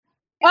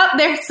Oh,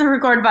 there's the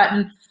record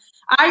button.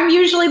 I'm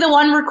usually the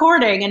one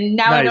recording, and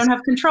now I don't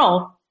have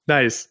control.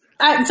 Nice.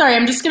 Sorry,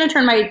 I'm just going to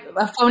turn my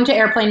phone to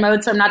airplane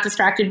mode so I'm not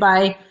distracted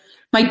by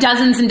my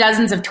dozens and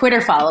dozens of Twitter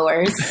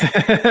followers.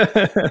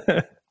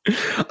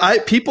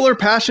 People are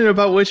passionate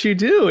about what you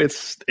do.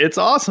 It's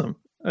awesome.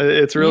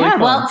 It's really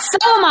fun. Well, so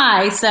am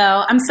I.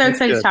 So I'm so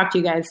excited to talk to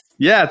you guys.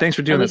 Yeah, thanks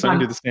for doing this. I'm going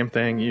to do the same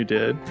thing you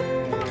did.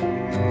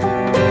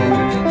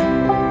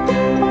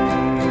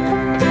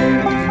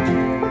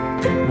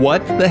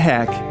 What the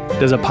heck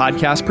does a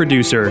podcast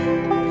producer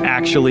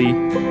actually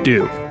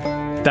do?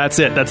 That's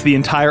it. That's the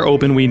entire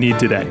open we need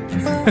today.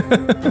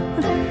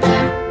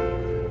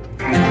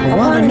 I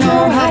want to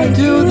know how to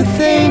do the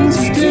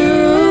things you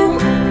do.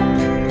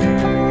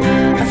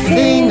 A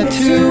thing, a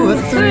two, a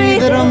three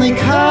that only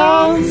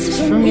comes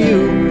from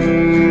you.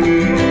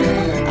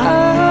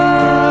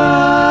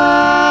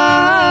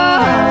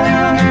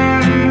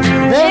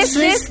 This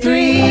is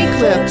 3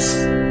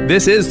 Clips.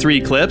 This is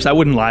 3 Clips. I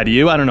wouldn't lie to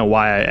you. I don't know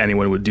why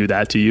anyone would do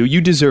that to you.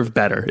 You deserve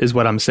better, is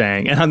what I'm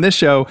saying. And on this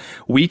show,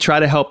 we try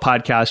to help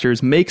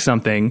podcasters make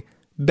something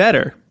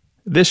better.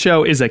 This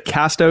show is a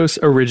Castos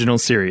original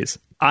series.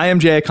 I am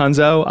Jay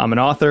Acunzo. I'm an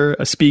author,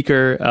 a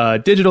speaker, a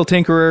digital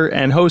tinkerer,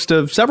 and host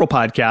of several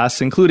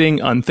podcasts, including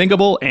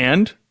Unthinkable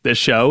and this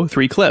show,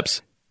 3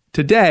 Clips.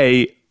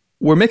 Today,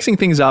 we're mixing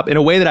things up in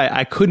a way that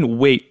I couldn't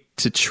wait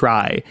to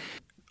try.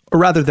 Or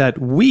rather, that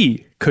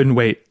we couldn't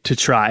wait to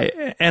try.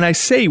 And I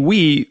say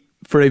we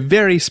for a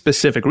very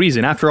specific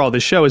reason. After all,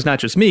 this show is not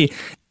just me.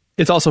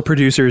 It's also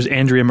producers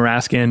Andrea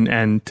Maraskin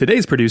and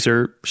today's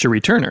producer, Cherie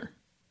Turner.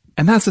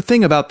 And that's the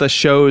thing about the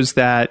shows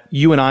that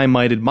you and I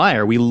might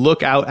admire. We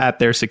look out at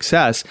their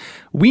success.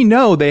 We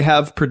know they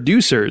have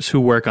producers who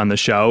work on the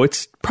show.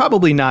 It's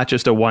probably not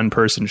just a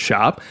one-person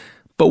shop.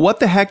 But what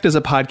the heck does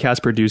a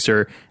podcast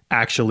producer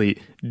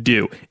actually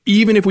do?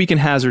 Even if we can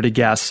hazard a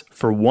guess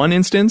for one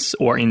instance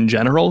or in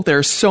general, there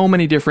are so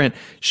many different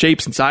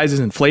shapes and sizes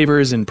and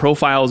flavors and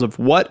profiles of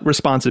what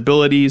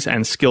responsibilities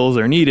and skills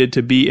are needed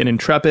to be an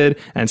intrepid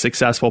and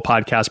successful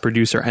podcast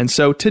producer. And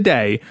so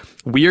today,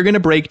 we are going to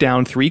break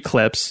down 3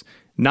 clips,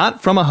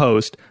 not from a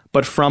host,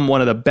 but from one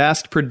of the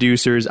best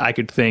producers I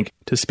could think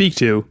to speak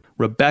to,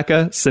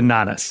 Rebecca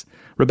Sananes.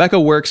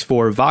 Rebecca works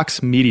for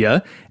Vox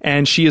Media,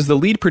 and she is the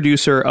lead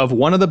producer of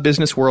one of the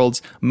business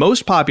world's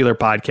most popular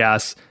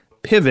podcasts,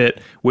 Pivot,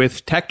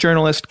 with tech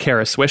journalist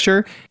Kara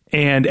Swisher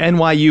and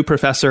NYU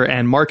professor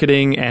and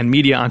marketing and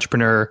media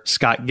entrepreneur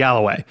Scott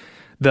Galloway.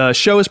 The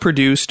show is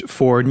produced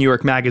for New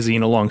York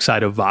Magazine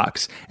alongside of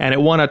Vox, and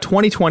it won a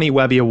 2020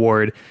 Webby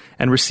Award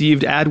and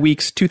received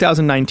Adweek's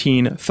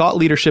 2019 Thought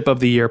Leadership of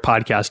the Year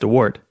Podcast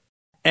Award.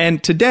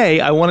 And today,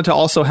 I wanted to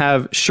also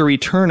have Cherie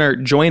Turner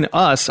join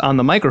us on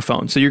the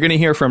microphone. So you're going to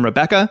hear from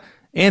Rebecca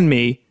and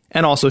me,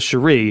 and also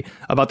Cherie,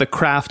 about the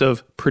craft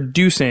of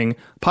producing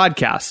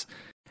podcasts.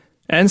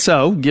 And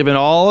so, given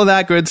all of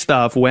that good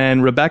stuff,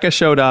 when Rebecca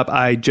showed up,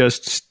 I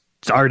just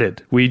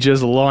started. We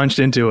just launched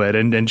into it,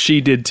 and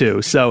she did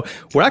too. So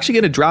we're actually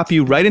going to drop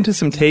you right into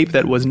some tape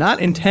that was not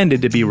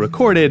intended to be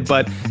recorded,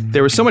 but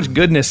there was so much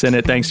goodness in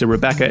it thanks to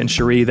Rebecca and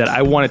Cherie that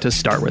I wanted to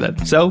start with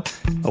it. So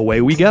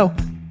away we go.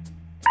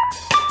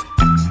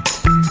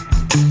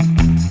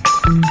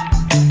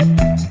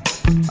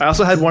 I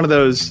also had one of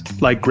those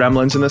like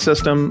gremlins in the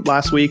system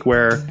last week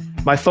where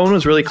my phone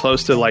was really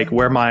close to like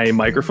where my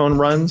microphone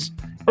runs.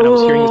 And I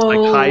was hearing this like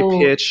high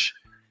pitch,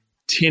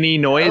 tinny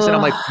noise. And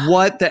I'm like,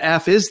 what the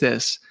F is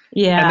this?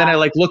 Yeah. And then I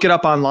like look it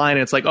up online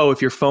and it's like, oh,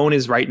 if your phone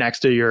is right next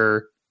to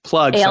your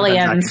plug, sometimes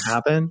that can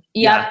happen.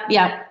 Yep.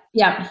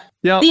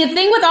 The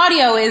thing with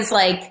audio is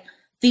like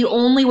the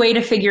only way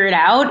to figure it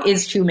out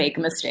is to make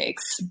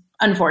mistakes,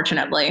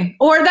 unfortunately.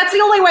 Or that's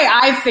the only way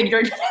I've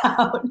figured it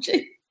out.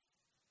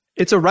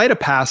 It's a rite of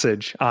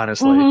passage,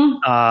 honestly.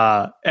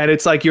 And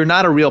it's like you're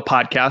not a real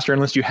podcaster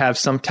unless you have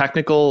some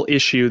technical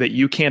issue that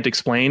you can't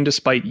explain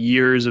despite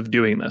years of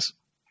doing this.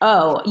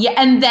 Oh, yeah.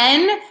 And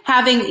then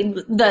having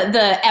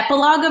the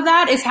epilogue of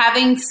that is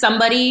having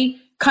somebody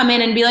come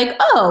in and be like,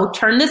 oh,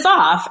 turn this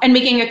off, and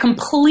making a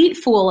complete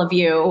fool of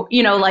you,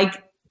 you know,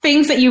 like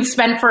things that you've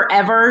spent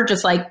forever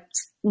just like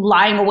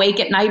lying awake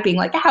at night being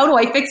like, how do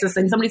I fix this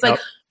thing? Somebody's like,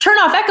 turn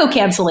off echo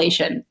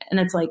cancellation. And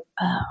it's like,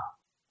 oh.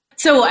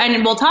 So,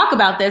 and we'll talk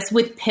about this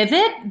with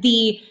Pivot.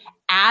 The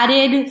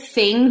added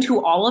thing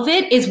to all of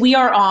it is we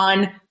are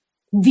on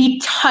the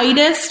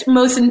tightest,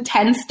 most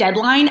intense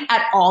deadline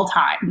at all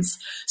times.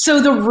 So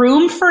the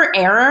room for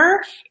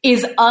error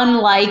is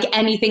unlike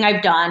anything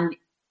I've done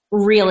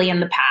really in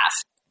the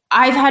past.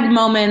 I've had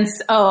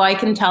moments, I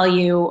can tell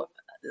you,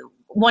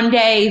 one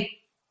day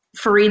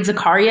Fareed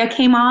Zakaria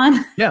came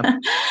on. Yeah.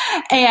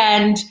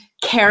 And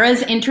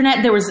Kara's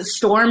internet, there was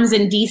storms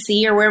in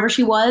DC or wherever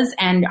she was,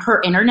 and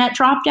her internet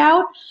dropped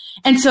out.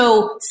 And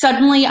so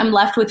suddenly I'm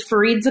left with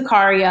Fareed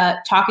Zakaria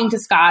talking to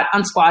Scott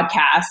on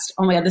Squadcast.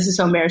 Oh my God, this is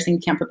so embarrassing.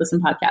 You can't put this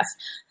in podcast.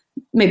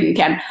 Maybe you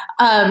can.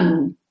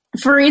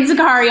 Fareed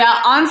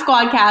Zakaria on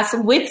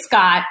Squadcast with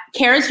Scott.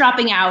 Kara's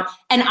dropping out,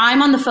 and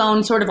I'm on the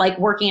phone sort of like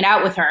working it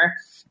out with her.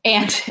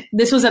 And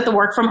this was at the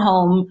work from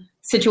home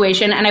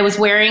situation, and I was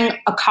wearing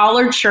a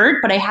collared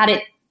shirt, but I had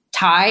it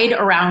tied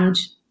around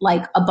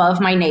like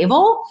above my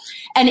navel.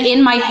 And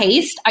in my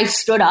haste, I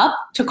stood up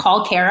to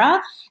call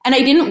Kara, and I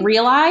didn't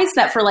realize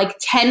that for like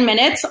 10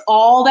 minutes,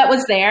 all that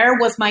was there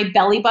was my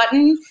belly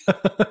button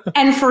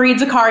and Fareed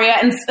Zakaria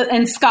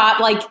and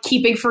Scott like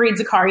keeping Fareed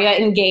Zakaria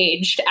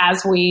engaged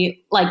as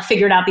we like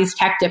figured out these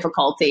tech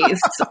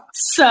difficulties.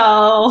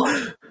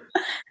 So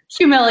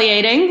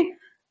humiliating.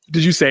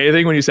 Did you say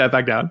anything when you sat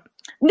back down?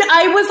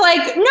 I was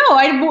like,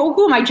 no,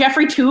 who am I,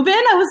 Jeffrey Toobin?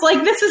 I was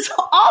like, this is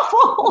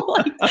awful.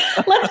 Like,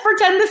 let's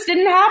pretend this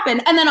didn't happen.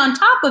 And then on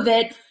top of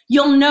it,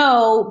 you'll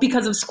know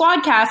because of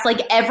Squadcast,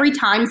 like every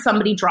time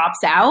somebody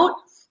drops out,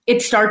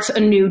 it starts a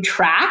new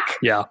track.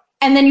 Yeah.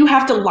 And then you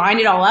have to line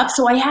it all up.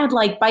 So I had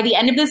like, by the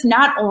end of this,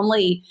 not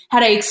only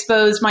had I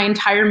exposed my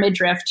entire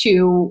midriff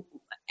to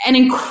an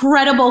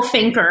incredible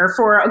thinker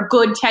for a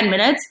good 10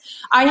 minutes,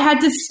 I had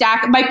to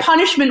stack. My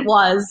punishment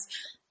was,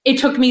 it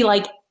took me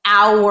like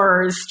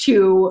hours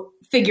to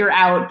figure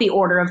out the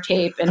order of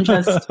tape and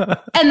just,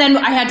 and then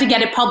I had to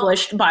get it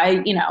published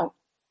by,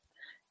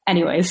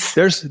 anyways.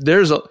 There's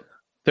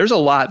a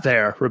lot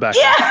there, Rebecca.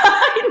 Yeah,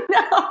 I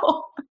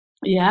know.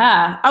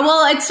 Yeah.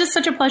 Well, it's just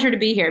such a pleasure to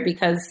be here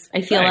because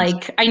I feel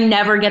like I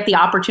never get the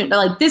opportunity.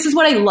 Like, this is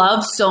what I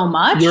love so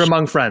much. You're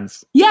among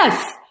friends.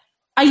 Yes.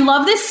 I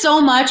love this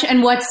so much.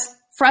 And what's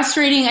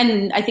frustrating,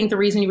 and I think the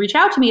reason you reach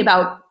out to me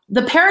about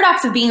the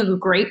paradox of being a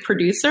great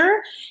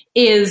producer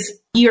is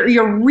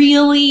you're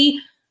really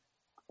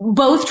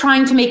both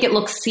trying to make it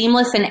look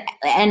seamless and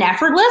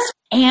effortless.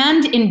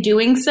 And in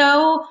doing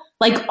so,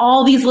 like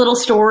all these little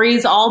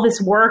stories, all this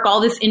work,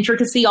 all this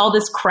intricacy, all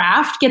this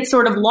craft gets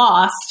sort of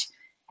lost.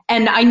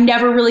 And I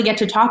never really get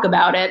to talk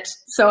about it.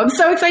 So I'm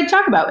so excited to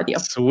talk about it with you.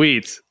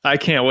 Sweet. I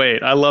can't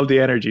wait. I love the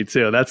energy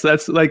too.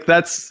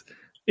 That's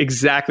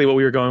exactly what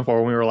we were going for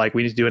when we were like,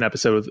 we need to do an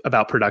episode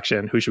about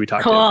production. Who should we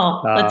talk to?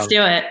 Cool. Let's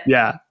do it.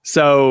 Yeah.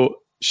 So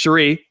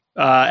Cherie,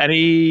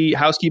 any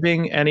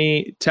housekeeping,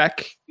 any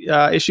tech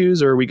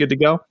issues, or are we good to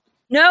go?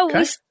 No,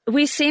 okay.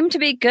 we seem to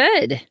be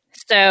good.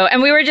 So,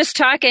 and we were just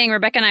talking,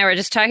 Rebecca and I were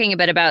just talking a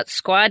bit about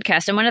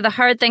Squadcast. And one of the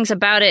hard things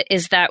about it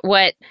is that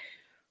what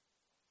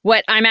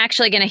I'm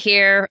actually going to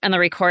hear on the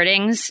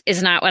recordings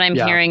is not what I'm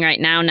hearing right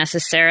now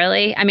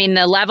necessarily. I mean,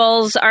 the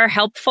levels are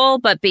helpful,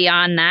 but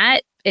beyond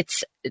that,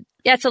 it's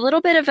a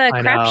little bit of a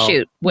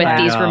crapshoot with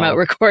these remote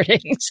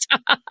recordings.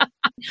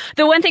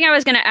 The one thing I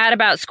was going to add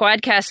about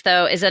Squadcast,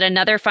 though, is that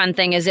another fun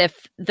thing is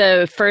if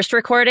the first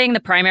recording, the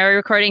primary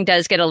recording,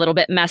 does get a little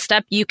bit messed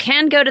up, you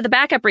can go to the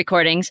backup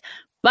recordings,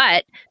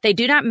 but they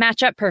do not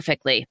match up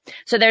perfectly.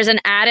 So there's an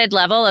added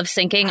level of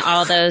syncing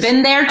all those,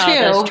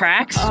 all those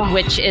tracks,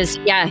 which is,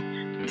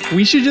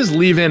 We should just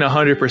leave in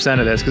 100%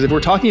 of this, because if we're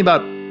talking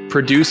about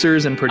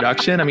producers and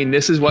production, I mean,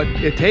 this is what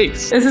it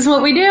takes. This is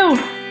what we do.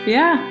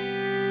 Yeah.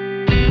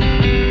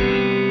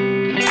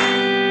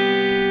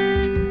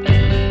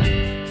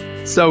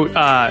 So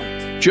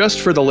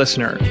just for the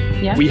listener,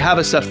 we have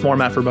a set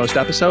format for most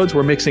episodes.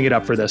 We're mixing it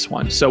up for this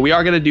one. So we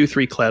are going to do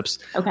 3 clips.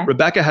 Okay.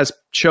 Rebecca has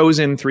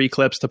chosen 3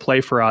 clips to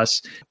play for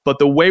us. But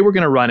the way we're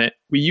going to run it,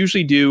 we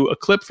usually do a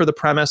clip for the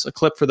premise, a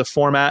clip for the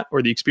format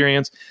or the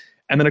experience,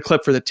 and then a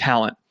clip for the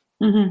talent.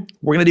 Mm-hmm.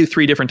 We're going to do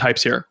 3 different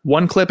types here.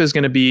 One clip is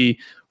going to be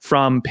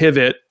from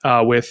Pivot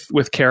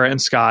with Kara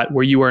and Scott,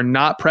 where you are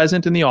not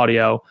present in the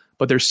audio,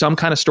 but there's some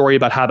kind of story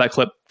about how that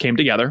clip came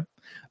together.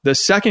 The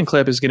second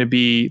clip is going to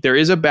be, there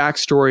is a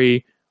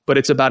backstory, but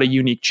it's about a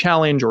unique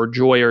challenge or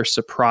joy or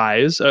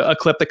surprise, a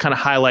clip that kind of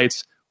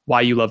highlights why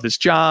you love this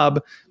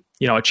job,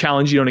 a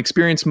challenge you don't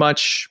experience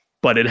much,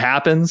 but it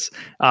happens,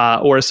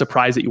 or a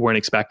surprise that you weren't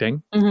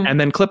expecting. Mm-hmm.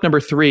 And then clip number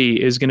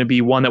 3 is going to be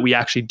one that we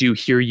actually do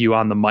hear you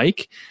on the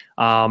mic.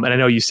 And I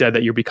know you said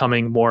that you're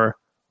becoming more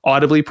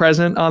audibly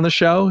present on the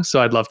show,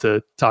 so I'd love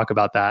to talk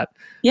about that.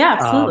 Yeah,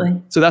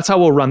 absolutely. So that's how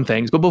we'll run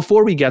things. But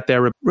before we get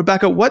there,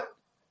 Rebecca, what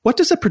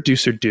does a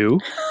producer do?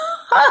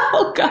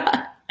 Oh,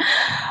 God.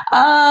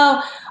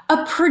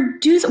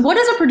 What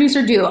does a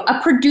producer do?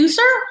 A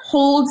producer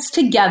holds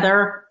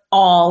together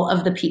all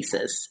of the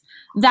pieces.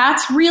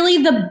 That's really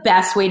the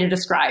best way to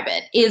describe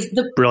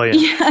it. Brilliant.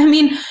 Yeah, I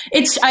mean,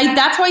 that's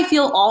how I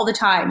feel all the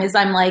time is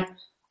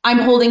I'm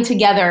holding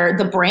together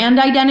the brand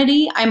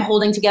identity. I'm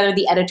holding together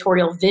the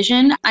editorial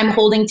vision. I'm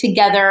holding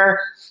together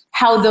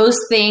how those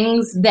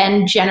things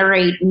then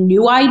generate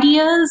new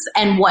ideas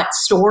and what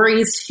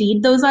stories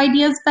feed those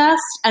ideas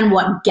best and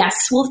what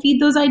guests will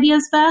feed those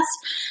ideas best.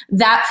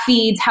 That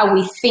feeds how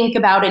we think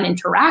about and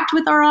interact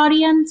with our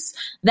audience.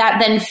 That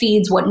then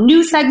feeds what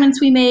new segments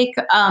we make,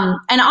 and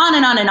on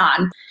and on and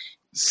on.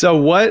 So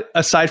what,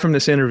 aside from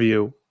this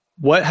interview,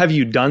 what have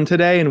you done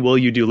today and will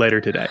you do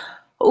later today?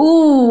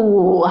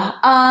 Ooh,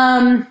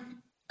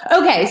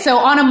 okay, so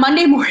on a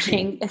Monday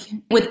morning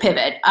with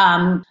Pivot,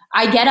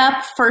 I get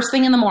up first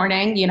thing in the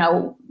morning,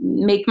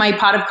 make my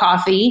pot of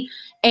coffee,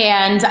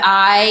 and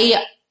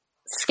I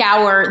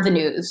scour the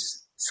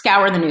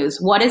news.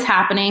 What is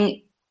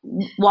happening?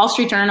 Wall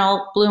Street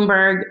Journal,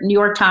 Bloomberg, New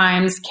York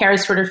Times,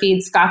 Kara's Twitter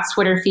feed, Scott's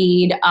Twitter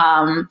feed,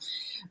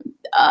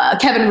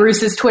 Kevin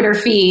Roos's Twitter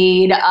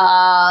feed,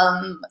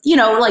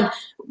 like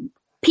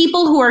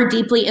people who are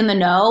deeply in the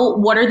know,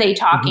 what are they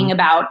talking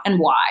about and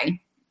why?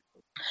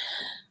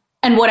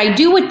 And what I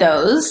do with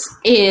those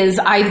is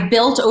I've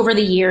built over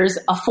the years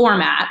a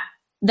format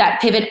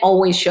that Pivot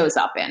always shows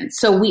up in.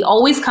 So we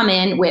always come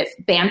in with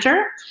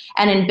banter.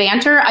 And in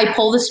banter, I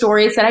pull the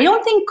stories that I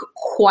don't think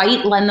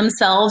quite lend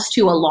themselves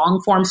to a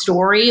long form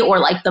story or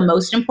like the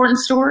most important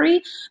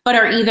story, but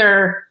are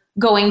either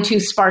going to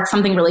spark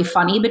something really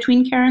funny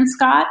between Kara and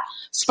Scott,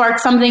 spark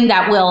something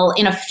that will,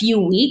 in a few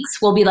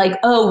weeks, will be like,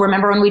 oh,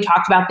 remember when we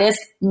talked about this?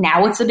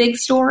 Now it's a big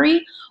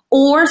story.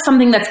 Or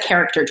something that's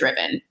character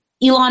driven.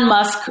 Elon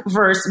Musk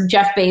versus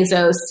Jeff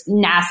Bezos,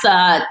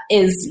 NASA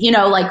is,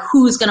 like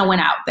who's going to win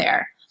out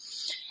there?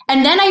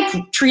 And then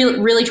I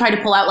really try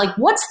to pull out like,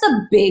 what's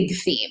the big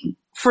theme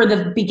for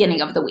the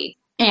beginning of the week?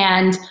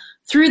 And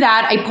through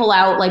that, I pull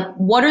out like,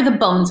 what are the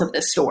bones of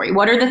this story?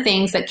 What are the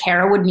things that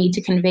Kara would need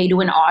to convey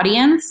to an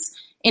audience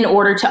in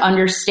order to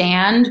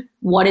understand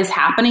what is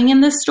happening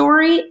in this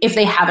story if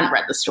they haven't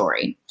read the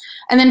story?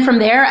 And then from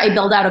there, I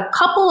build out a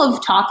couple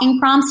of talking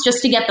prompts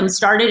just to get them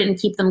started and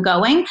keep them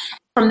going.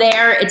 From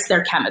there, it's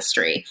their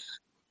chemistry.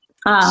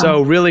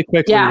 So really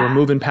quickly, we're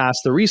moving past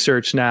the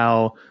research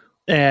now.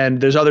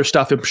 And there's other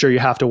stuff I'm sure you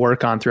have to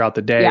work on throughout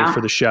the day for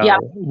the show. Yeah.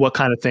 What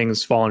kind of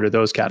things fall under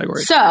those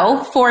categories?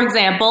 So, for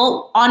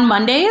example, on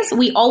Mondays,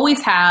 we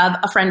always have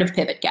a Friend of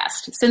Pivot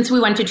guest. Since we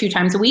went to 2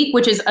 times a week,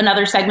 which is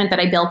another segment that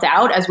I built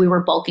out as we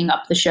were bulking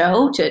up the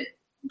show to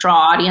draw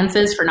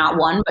audiences for not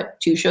 1, but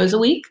 2 shows a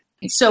week.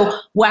 So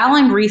while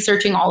I'm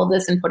researching all of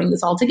this and putting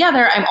this all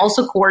together, I'm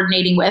also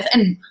coordinating with,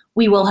 and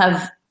we will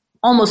have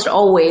almost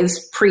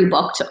always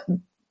pre-booked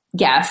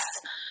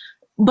guests,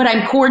 but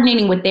I'm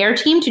coordinating with their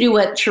team to do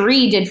what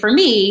Cherie did for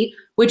me,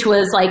 which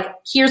was like,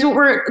 here's what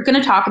we're going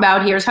to talk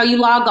about. Here's how you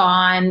log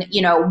on.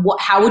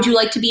 How would you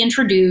like to be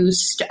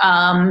introduced?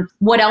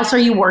 What else are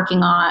you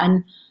working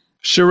on?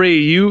 Cherie,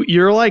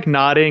 you're like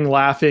nodding,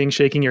 laughing,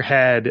 shaking your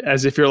head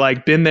as if you're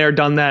like, been there,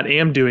 done that,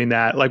 am doing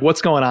that. Like,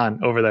 what's going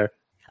on over there?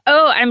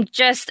 Oh, I'm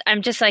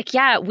just like,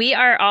 yeah, we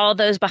are all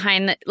those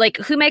behind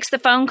who makes the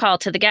phone call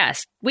to the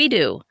guest? We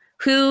do.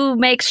 Who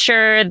makes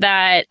sure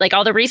that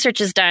all the research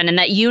is done and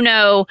that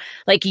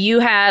you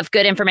have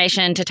good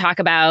information to talk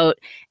about,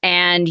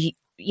 and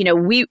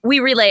we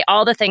relay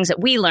all the things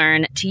that we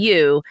learn to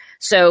you,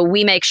 so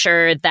we make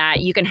sure that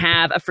you can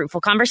have a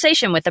fruitful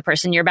conversation with the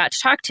person you're about to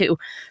talk to.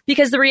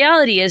 Because the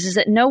reality is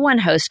that no one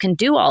host can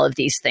do all of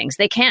these things.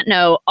 They can't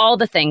know all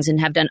the things and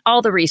have done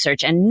all the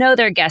research and know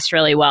their guests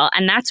really well,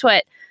 and that's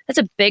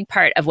a big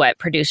part of what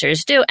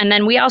producers do. And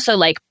then we also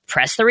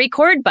press the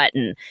record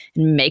button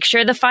and make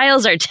sure the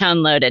files are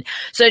downloaded.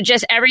 So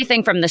just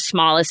everything from the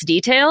smallest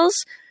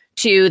details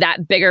to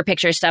that bigger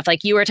picture stuff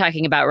like you were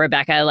talking about,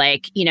 Rebecca,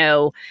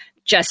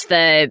 just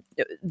the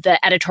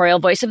editorial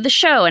voice of the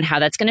show and how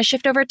that's going to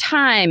shift over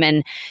time.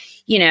 And,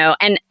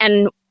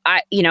 and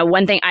I,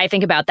 one thing I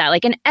think about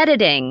that, in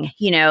editing,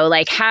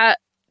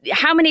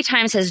 how many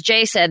times has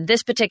Jay said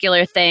this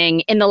particular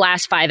thing in the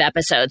last 5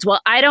 episodes? Well,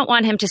 I don't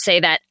want him to say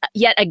that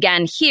yet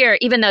again here,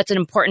 even though it's an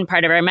important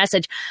part of our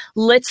message.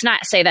 Let's not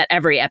say that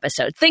every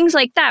episode. Things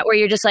like that, where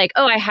you're just like,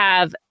 oh, I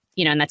have,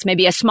 and that's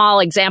maybe a small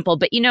example,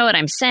 but you know what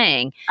I'm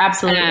saying.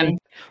 Absolutely.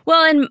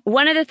 Well, and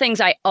one of the things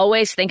I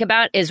always think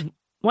about is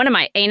one of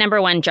my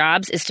number 1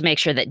 jobs is to make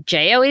sure that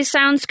Jay always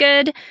sounds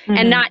good,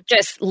 and not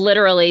just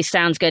literally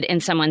sounds good in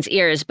someone's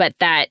ears, but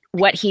that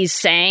what he's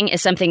saying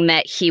is something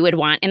that he would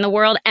want in the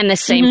world, and the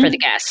same for the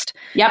guest.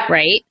 Yep.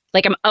 Right?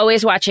 I'm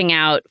always watching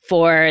out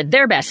for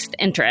their best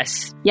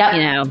interests.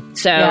 Yep.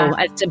 So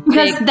it's a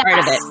big part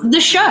of it.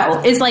 The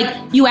show is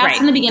you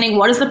asked in the beginning,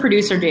 what does the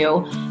producer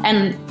do?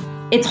 And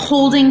it's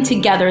holding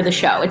together the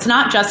show. It's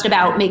not just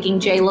about making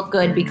Jay look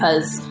good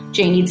because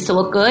Jay needs to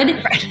look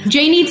good. Right.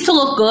 Jay needs to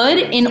look good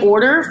in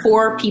order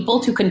for people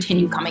to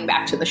continue coming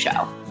back to the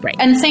show. Right.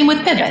 And same with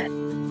Pivot.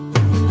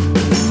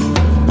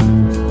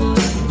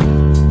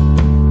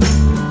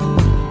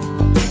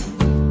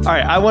 All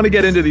right, I want to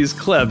get into these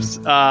clips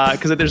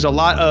because there's a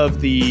lot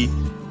of the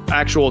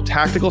actual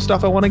tactical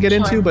stuff I want to get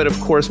into, but of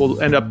course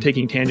we'll end up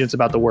taking tangents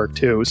about the work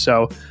too.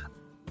 So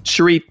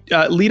Cherie,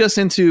 lead us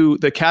into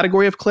the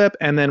category of clip,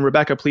 and then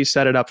Rebecca, please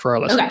set it up for our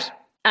listeners.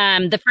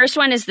 Okay. The first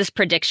one is this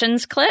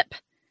predictions clip.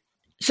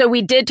 So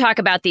we did talk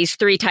about these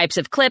 3 types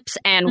of clips,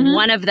 and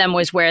one of them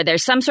was where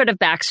there's some sort of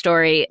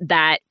backstory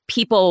that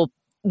people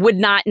would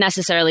not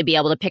necessarily be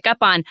able to pick up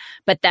on,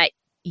 but that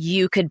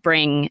you could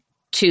bring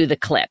to the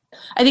clip.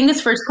 I think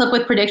this first clip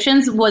with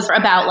predictions was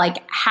about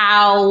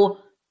how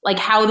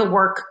the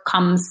work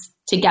comes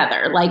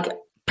together.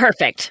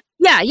 Perfect.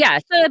 Yeah.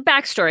 So the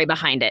backstory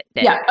behind it.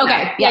 Yeah.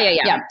 Okay.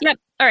 Yeah. Yep.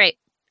 All right.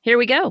 Here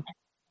we go.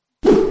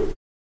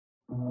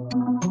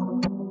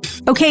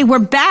 Okay, we're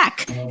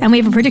back, and we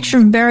have a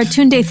prediction from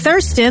Baratunde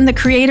Thurston, the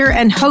creator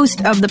and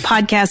host of the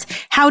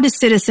podcast How to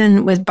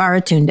Citizen with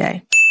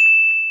Baratunde.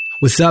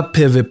 What's up,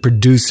 Pivot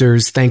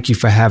producers? Thank you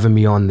for having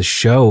me on the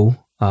show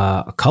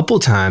a couple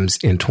times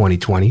in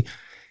 2020.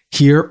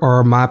 Here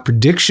are my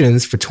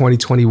predictions for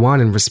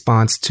 2021 in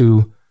response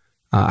to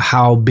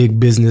how big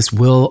business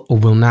will or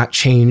will not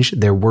change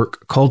their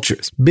work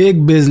cultures.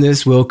 Big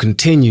business will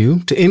continue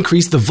to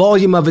increase the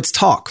volume of its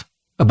talk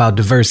about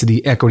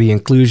diversity, equity,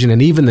 inclusion,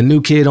 and even the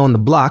new kid on the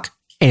block,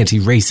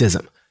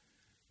 anti-racism.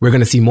 We're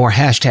going to see more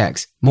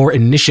hashtags, more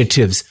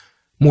initiatives,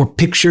 more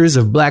pictures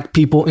of Black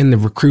people in the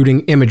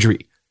recruiting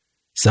imagery.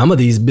 Some of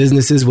these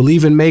businesses will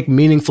even make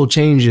meaningful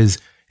changes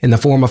in the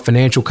form of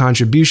financial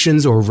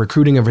contributions or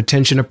recruiting and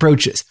retention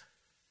approaches.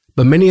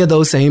 But many of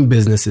those same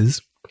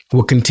businesses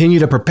will continue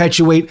to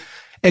perpetuate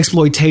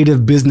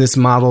exploitative business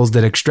models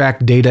that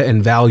extract data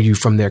and value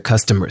from their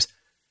customers.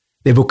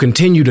 They will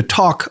continue to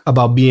talk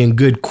about being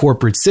good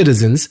corporate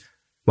citizens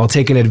while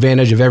taking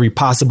advantage of every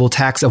possible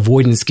tax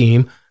avoidance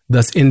scheme,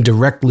 thus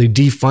indirectly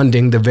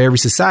defunding the very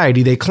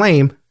society they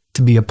claim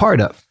to be a part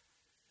of.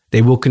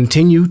 They will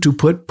continue to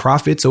put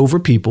profits over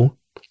people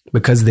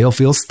because they'll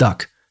feel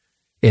stuck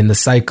in the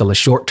cycle of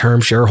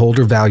short-term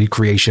shareholder value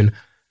creation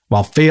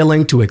while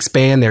failing to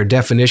expand their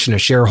definition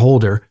of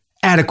shareholder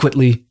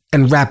adequately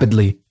and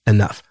rapidly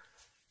enough.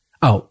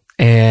 Oh,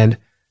 and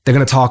they're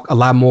going to talk a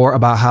lot more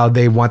about how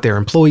they want their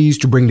employees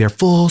to bring their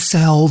full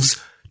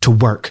selves to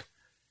work.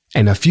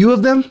 And a few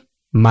of them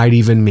might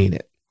even mean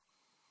it.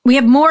 We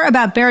have more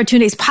about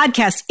Baratunde's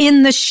podcast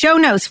in the show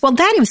notes. Well,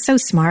 Daddy was so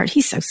smart.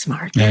 He's so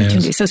smart.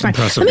 Baratunde is so smart.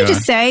 Let me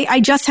just say,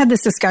 I just had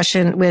this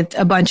discussion with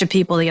a bunch of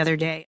people the other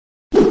day.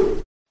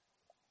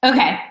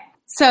 Okay.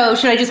 So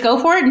should I just go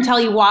for it and tell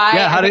you why?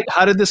 Yeah.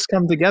 How did this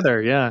come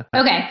together? Yeah.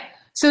 Okay.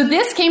 So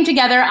this came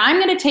together. I'm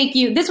going to take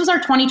you, this was our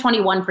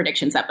 2021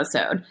 predictions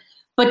episode,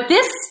 but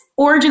this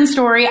origin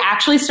story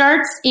actually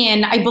starts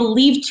in, I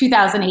believe,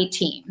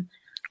 2018.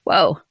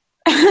 Whoa.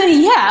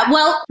 Yeah.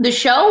 Well, the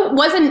show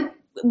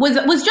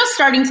was just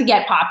starting to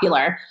get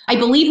popular. I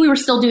believe we were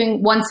still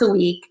doing once a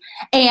week,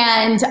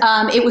 and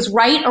it was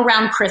right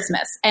around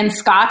Christmas, and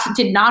Scott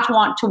did not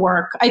want to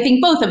work. I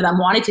think both of them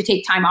wanted to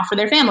take time off for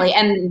their family,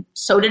 and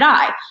so did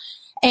I.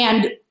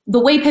 And the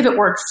way Pivot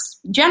works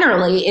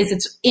generally is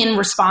it's in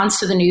response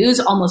to the news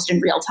almost in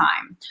real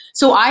time.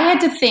 So I had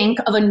to think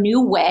of a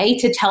new way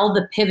to tell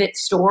the Pivot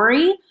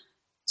story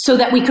so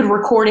that we could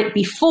record it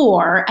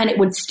before and it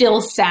would still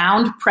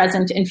sound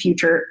present and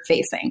future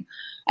facing.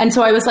 And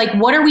so I was like,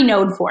 what are we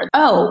known for?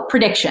 Oh,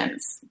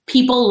 predictions.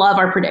 People love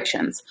our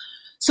predictions.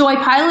 So I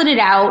piloted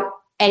out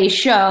a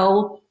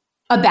show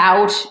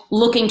about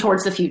looking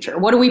towards the future.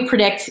 What do we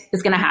predict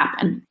is going to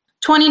happen?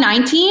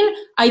 2019,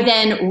 I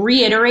then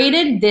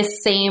reiterated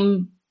this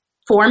same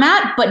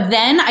format, but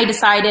then I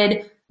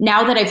decided,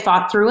 now that I've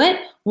thought through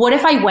it, what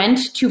if I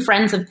went to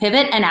friends of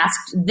Pivot and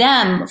asked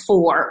them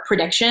for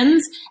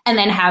predictions and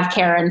then have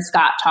Kara and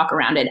Scott talk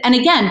around it? And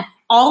again,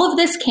 all of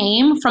this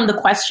came from the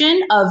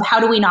question of how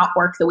do we not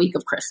work the week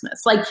of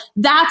Christmas? Like,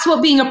 that's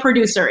what being a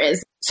producer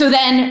is. So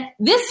then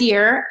this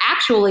year,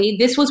 actually,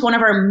 this was one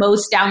of our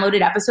most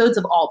downloaded episodes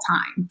of all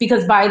time,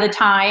 because by the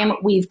time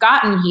we've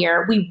gotten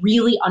here, we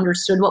really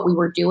understood what we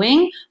were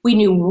doing. We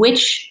knew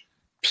which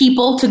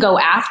people to go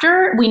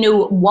after. We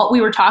knew what we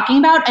were talking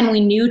about, and we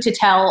knew to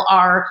tell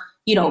our,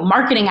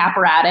 marketing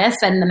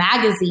apparatus and the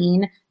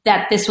magazine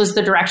that this was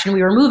the direction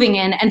we were moving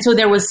in. And so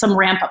there was some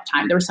ramp up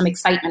time. There was some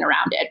excitement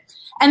around it.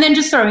 And then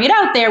just throwing it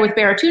out there with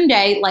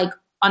Baratunde, like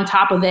on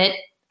top of it,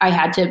 I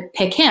had to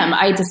pick him.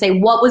 I had to say,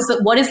 what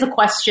is the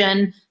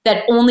question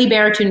that only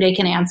Baratunde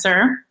can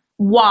answer?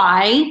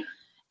 Why?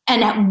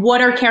 And what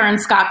are Kara and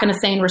Scott going to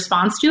say in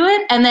response to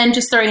it? And then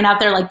just throwing it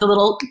out there like the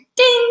little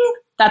ding,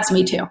 that's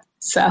me too.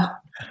 So,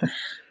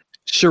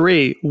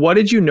 Cherie, what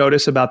did you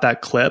notice about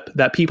that clip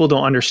that people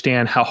don't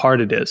understand how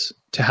hard it is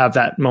to have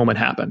that moment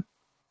happen?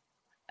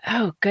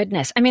 Oh,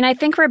 goodness. I mean, I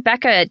think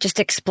Rebecca just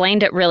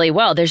explained it really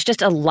well. There's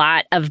just a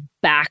lot of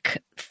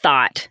back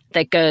thought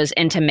that goes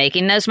into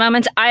making those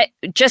moments.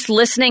 Just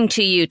listening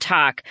to you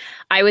talk,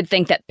 I would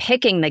think that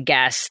picking the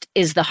guest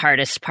is the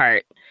hardest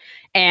part.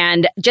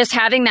 And just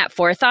having that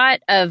forethought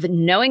of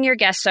knowing your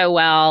guest so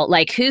well,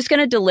 like who's going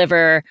to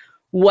deliver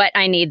what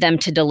I need them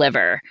to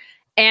deliver.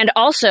 And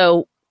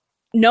also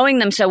knowing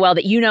them so well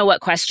that you know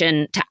what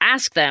question to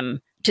ask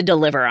them to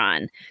deliver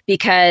on,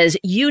 because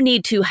you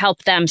need to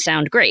help them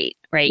sound great,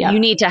 right? Yeah. You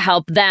need to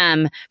help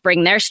them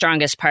bring their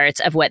strongest parts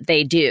of what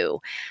they do.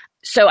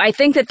 So I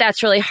think that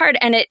that's really hard.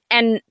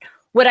 And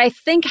what I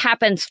think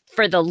happens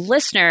for the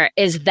listener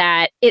is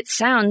that it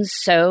sounds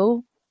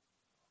so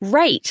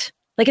right.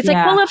 Like, it's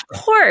like, well, of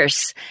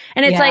course.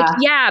 And it's like,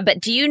 yeah, but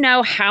do you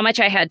know how much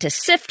I had to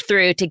sift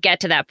through to get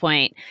to that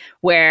point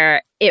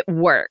where it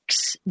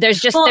works?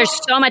 There's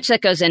so much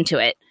that goes into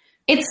it.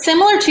 It's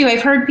similar to,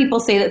 I've heard people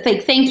say that,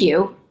 like, thank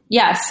you.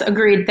 Yes,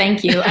 agreed.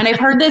 Thank you. And I've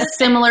heard this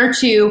similar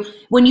to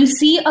when you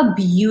see a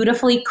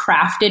beautifully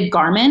crafted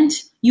garment,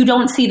 you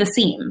don't see the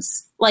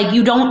seams. Like,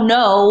 you don't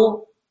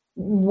know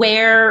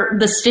where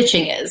the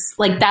stitching is.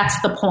 Like, that's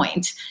the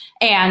point.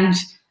 And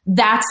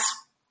that's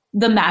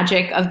the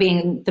magic of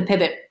being the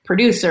Pivot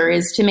producer,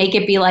 is to make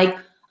it be like,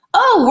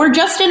 oh, we're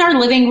just in our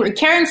living room.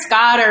 Kara and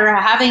Scott are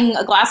having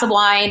a glass of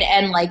wine,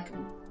 and like,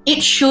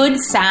 it should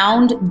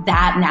sound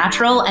that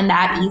natural and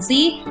that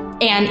easy.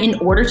 And in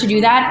order to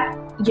do that,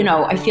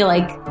 I feel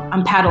like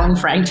I'm paddling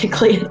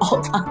frantically at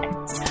all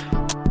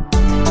times.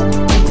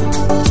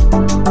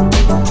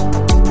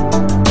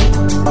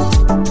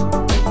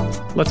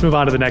 Let's move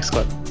on to the next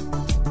clip.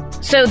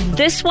 So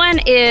this one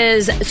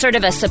is sort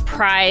of a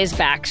surprise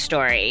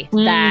backstory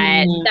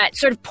that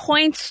sort of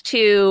points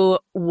to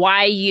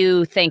why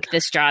you think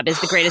this job is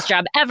the greatest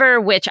job ever,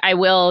 which I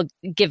will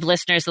give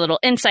listeners a little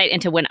insight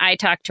into. When I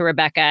talked to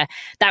Rebecca,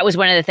 that was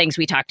one of the things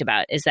we talked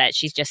about, is that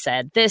she's just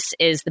said, this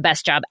is the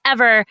best job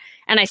ever.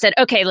 And I said,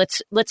 okay,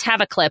 let's have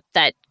a clip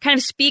that kind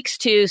of speaks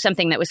to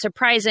something that was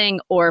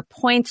surprising or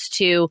points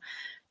to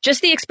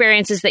just the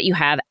experiences that you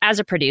have as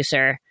a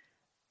producer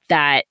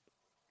that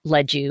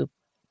led you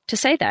to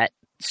say that.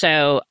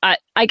 So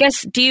I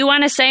guess, do you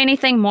want to say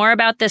anything more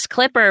about this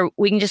clip, or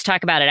we can just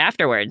talk about it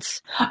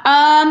afterwards?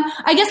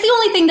 I guess the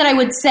only thing that I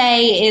would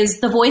say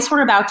is the voice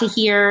we're about to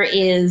hear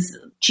is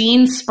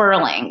Gene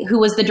Sperling, who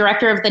was the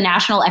director of the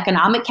National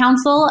Economic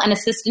Council and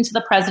assistant to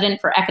the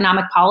president for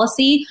economic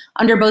policy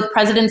under both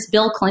Presidents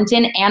Bill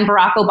Clinton and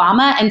Barack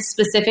Obama, and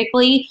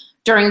specifically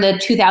during the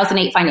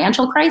 2008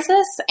 financial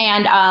crisis.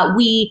 And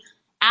we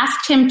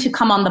asked him to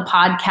come on the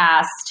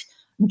podcast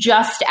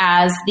just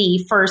as the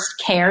first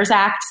CARES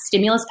Act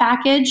stimulus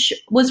package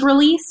was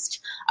released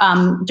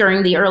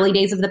during the early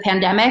days of the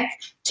pandemic,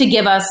 to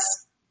give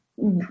us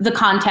the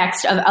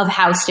context of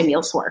how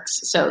stimulus works.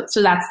 So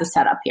that's the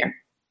setup here.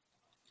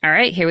 All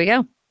right, here we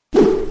go.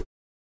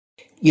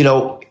 You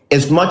know,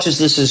 as much as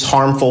this is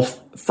harmful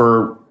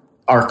for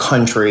our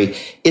country,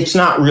 it's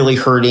not really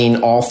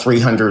hurting all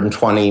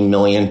 320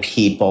 million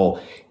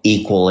people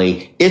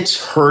equally. It's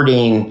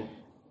hurting,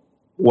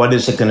 what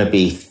is it going to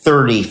be,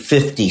 30,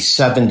 50,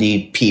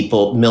 70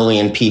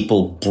 million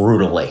people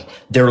brutally.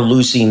 They're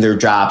losing their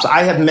jobs. I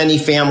have many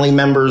family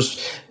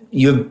members,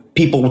 you have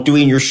people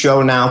doing your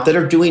show now that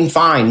are doing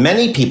fine.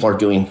 Many people are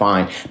doing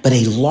fine, but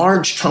a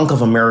large chunk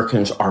of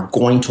Americans are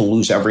going to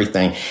lose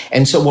everything.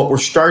 And so what we're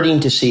starting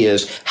to see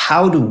is,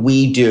 how do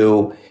we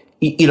do,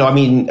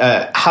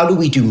 how do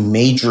we do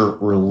major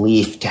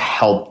relief to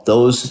help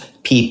those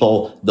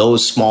people,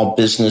 those small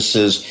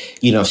businesses,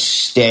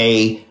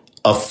 stay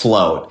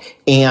afloat?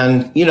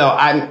 And,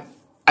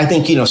 I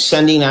think,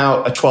 sending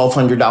out a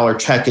 $1,200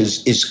 check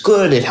is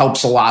good. It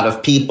helps a lot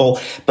of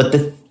people. But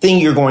the thing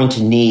you're going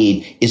to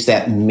need is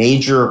that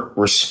major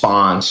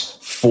response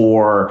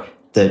for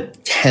the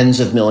tens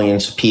of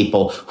millions of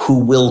people who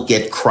will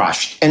get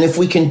crushed. And if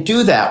we can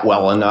do that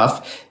well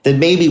enough, then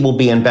maybe we'll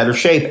be in better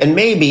shape. And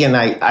maybe, and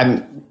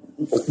I'm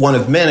one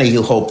of many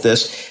who hope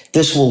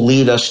this will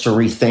lead us to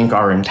rethink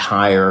our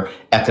entire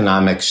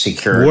economic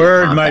security.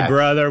 Word, compact. my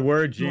brother.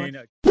 Word, Gene.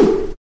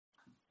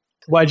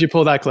 Why'd you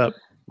pull that clip?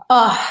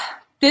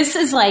 This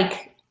is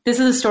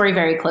a story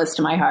very close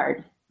to my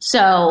heart.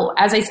 So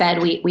as I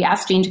said, we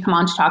asked Gene to come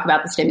on to talk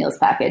about the stimulus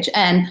package.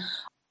 And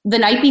the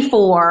night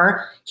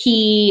before,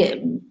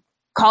 he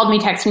called me,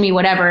 texted me,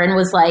 whatever, and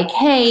was like,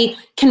 hey,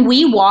 can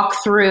we walk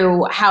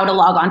through how to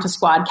log on to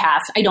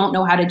Squadcast? I don't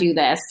know how to do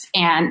this.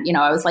 And,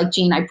 I was like,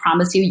 Gene, I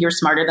promise you, you're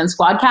smarter than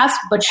Squadcast,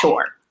 but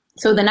sure.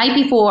 So the night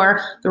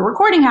before the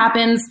recording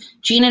happens,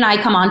 Gene and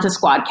I come on to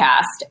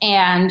Squadcast,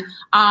 and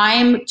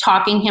I'm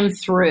talking him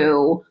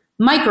through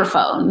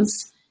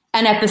microphones.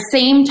 And at the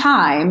same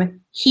time,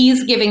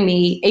 he's giving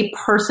me a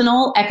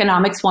personal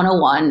economics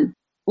 101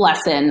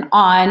 lesson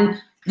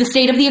on the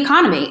state of the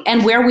economy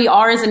and where we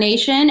are as a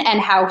nation, and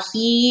how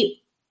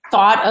he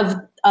thought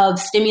of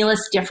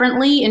stimulus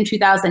differently in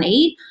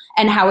 2008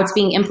 and how it's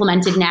being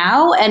implemented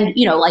now. And,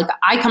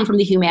 I come from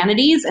the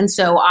humanities, and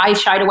so I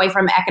shied away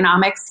from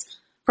economics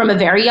from a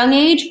very young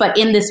age. But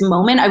in this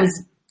moment, I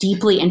was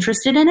deeply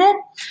interested in it.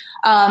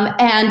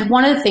 And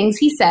one of the things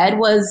he said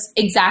was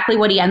exactly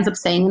what he ends up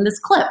saying in this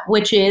clip,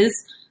 which is,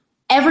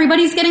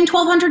 everybody's getting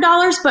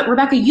 $1,200, but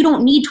Rebecca, you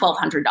don't need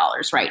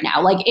 $1,200 right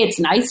now. Like, it's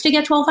nice to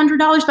get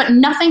 $1,200, but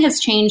nothing has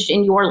changed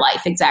in your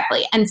life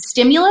exactly. And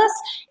stimulus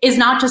is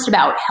not just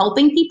about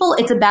helping people.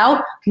 It's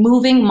about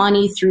moving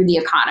money through the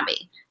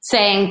economy,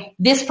 saying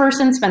this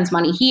person spends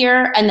money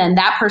here, and then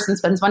that person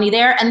spends money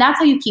there. And that's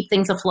how you keep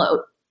things afloat.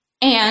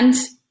 And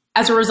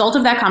as a result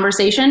of that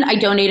conversation, I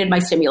donated my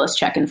stimulus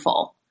check in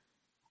full.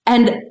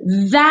 And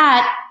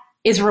that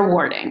is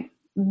rewarding.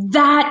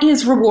 That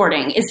is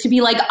rewarding, is to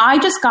be like, I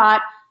just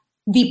got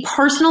the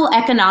personal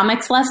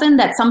economics lesson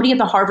that somebody at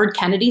the Harvard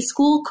Kennedy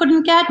School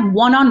couldn't get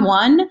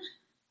one-on-one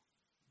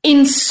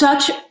in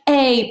such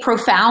a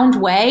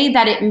profound way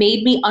that it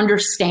made me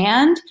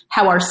understand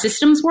how our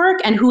systems work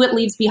and who it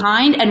leaves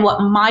behind, and what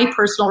my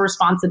personal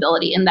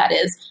responsibility in that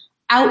is,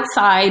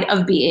 outside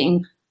of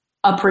being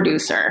a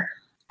producer.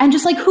 And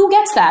just like, who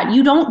gets that?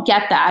 You don't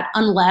get that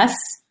unless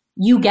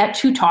you get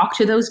to talk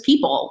to those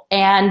people.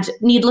 And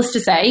needless to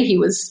say, he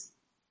was,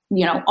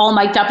 all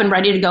mic'd up and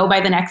ready to go by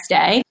the next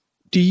day.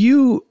 Did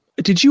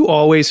you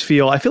always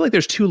feel, I feel like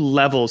there's two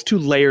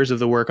layers of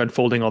the work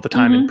unfolding all the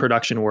time in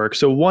production work.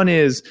 So one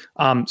is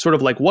sort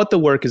of like what the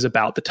work is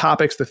about, the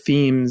topics, the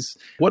themes,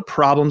 what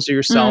problems are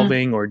you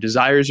solving or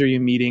desires are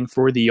you meeting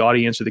for the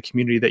audience or the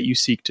community that you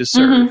seek to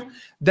serve.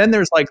 Then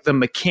there's like the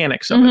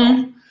mechanics of it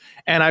all.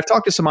 And I've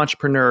talked to some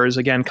entrepreneurs,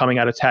 again, coming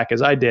out of tech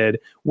as I did,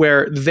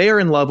 where they're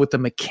in love with the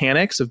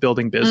mechanics of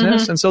building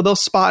business. And so they'll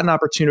spot an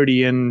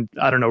opportunity in,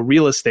 I don't know,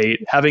 real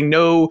estate, having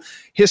no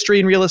history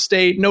in real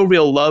estate, no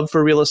real love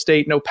for real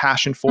estate, no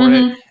passion for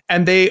it.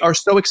 And they are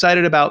so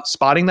excited about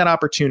spotting that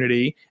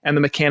opportunity and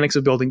the mechanics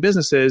of building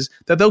businesses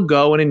that they'll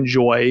go and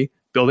enjoy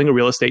building a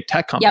real estate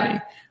tech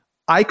company.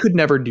 I could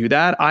never do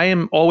that. I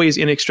am always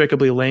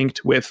inextricably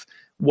linked with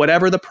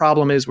whatever the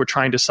problem is we're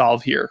trying to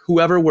solve here,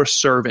 whoever we're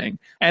serving.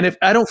 And if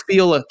I don't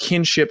feel a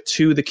kinship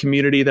to the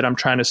community that I'm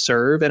trying to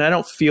serve, and I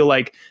don't feel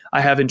like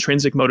I have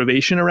intrinsic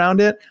motivation around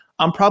it,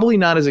 I'm probably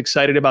not as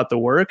excited about the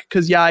work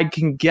because, yeah, I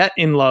can get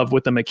in love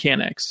with the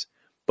mechanics.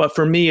 But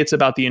for me, it's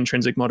about the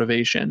intrinsic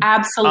motivation.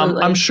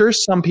 Absolutely. I'm sure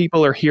some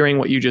people are hearing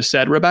what you just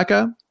said,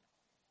 Rebecca,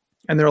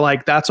 and they're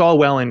like, that's all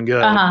well and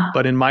good.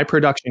 But in my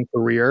production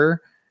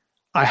career,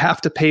 I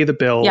have to pay the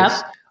bills.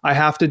 I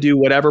have to do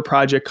whatever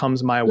project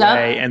comes my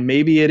way. And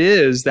maybe it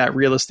is that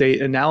real estate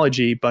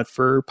analogy, but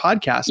for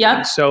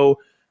podcasting. So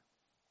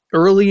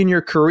early in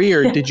your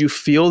career, did you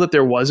feel that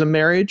there was a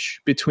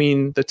marriage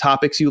between the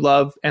topics you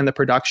love and the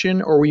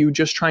production, or were you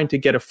just trying to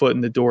get a foot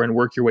in the door and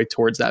work your way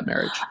towards that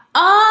marriage?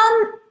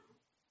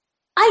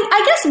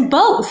 I guess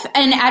both,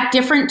 and at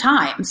different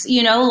times.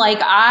 You know, like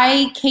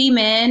I came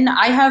in,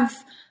 I have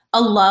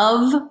a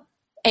love,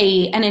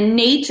 an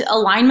innate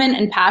alignment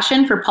and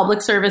passion for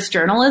public service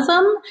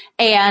journalism,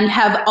 and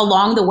have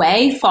along the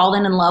way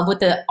fallen in love with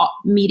the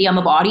medium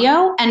of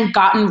audio and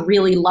gotten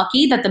really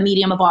lucky that the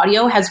medium of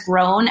audio has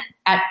grown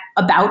at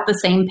about the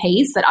same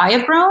pace that I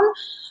have grown.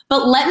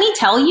 But let me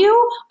tell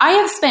you, I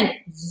have spent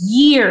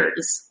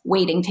years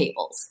waiting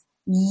tables.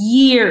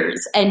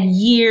 Years and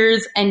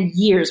years and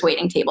years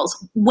waiting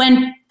tables.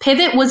 When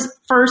Pivot was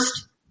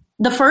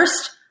the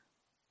first,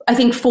 I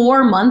think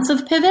 4 months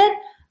of Pivot,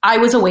 I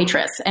was a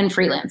waitress and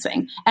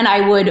freelancing, and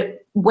I would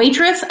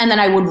waitress, and then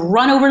I would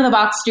run over to the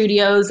Vox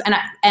Studios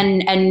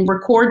and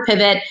record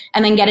Pivot,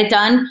 and then get it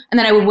done, and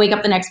then I would wake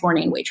up the next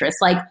morning and waitress.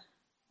 Like,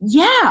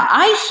 yeah,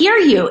 I hear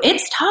you.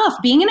 It's tough.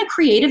 Being in a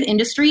creative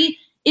industry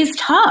is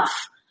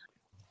tough.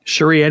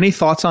 Cherie, any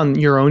thoughts on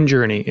your own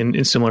journey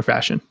in similar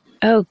fashion?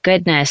 Oh,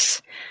 goodness.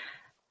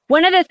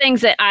 One of the things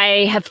that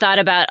I have thought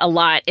about a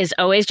lot is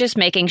always just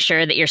making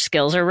sure that your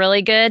skills are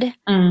really good.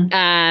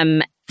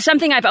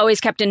 Something I've always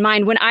kept in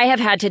mind when I have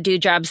had to do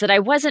jobs that I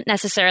wasn't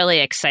necessarily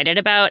excited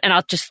about. And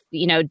I'll just,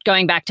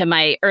 going back to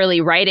my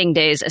early writing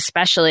days,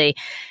 especially,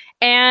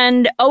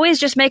 and always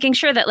just making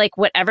sure that like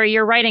whatever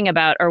you're writing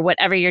about or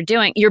whatever you're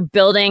doing, you're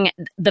building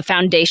the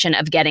foundation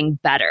of getting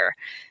better.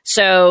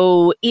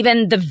 So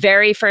even the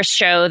very first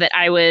show that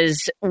I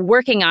was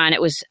working on,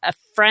 it was a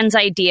friend's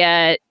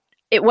idea.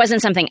 It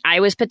wasn't something I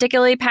was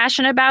particularly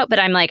passionate about, but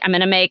I'm like, I'm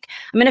going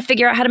to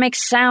figure out how to make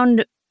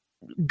sound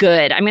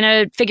good. I'm going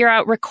to figure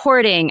out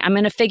recording. I'm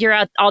going to figure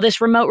out all this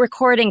remote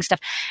recording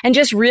stuff, and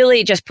just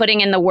really just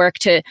putting in the work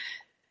to,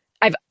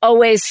 I've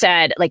always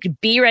said, like,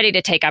 be ready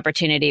to take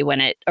opportunity when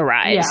it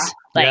arrives.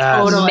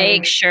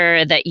 Make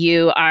sure that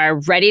you are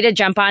ready to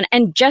jump on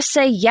and just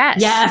say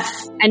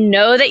yes. And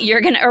know that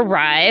you're going to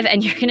arrive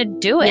and you're going to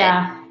do it.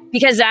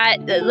 Because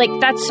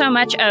that's so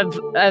much of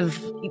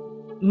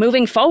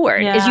moving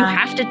forward is you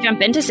have to jump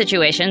into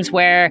situations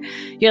where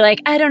you're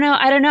like, I don't know.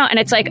 And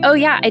it's like, oh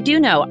yeah, I do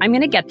know. I'm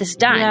going to get this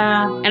done.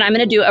 And I'm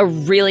going to do a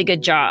really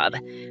good job.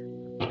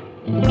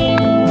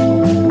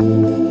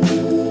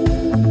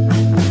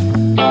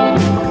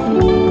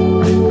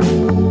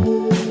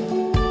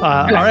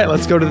 All right,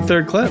 let's go to the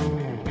third clip.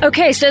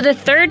 Okay, so the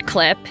third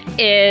clip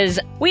is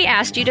we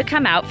asked you to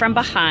come out from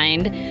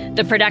behind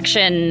the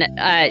production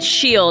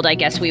shield, I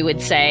guess we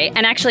would say,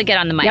 and actually get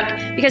on the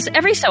mic. Because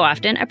every so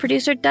often, a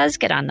producer does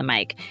get on the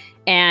mic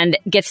and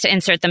gets to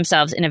insert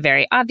themselves in a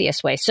very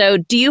obvious way. So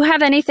do you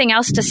have anything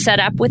else to set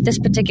up with this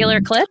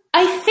particular clip?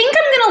 I think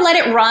I'm going to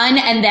let it run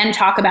and then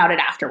talk about it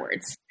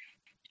afterwards.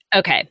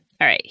 Okay.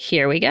 All right,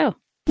 here we go.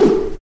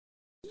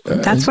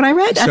 That's what I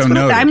read.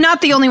 I'm not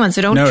the only one,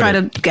 so don't try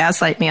to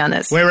gaslight me on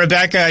this. Wait,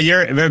 Rebecca,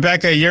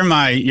 you're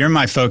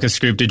my focus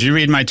group. Did you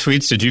read my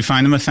tweets? Did you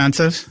find them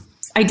offensive?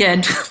 I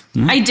did.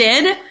 I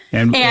did.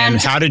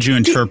 And how did you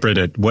interpret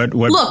it? What?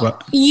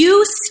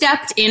 You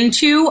stepped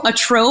into a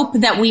trope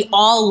that we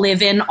all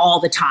live in all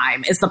the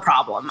time is the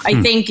problem.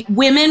 I think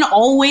women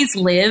always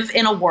live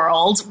in a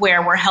world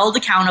where we're held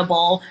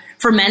accountable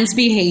for men's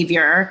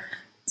behavior,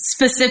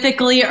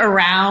 specifically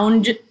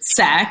around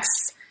sex.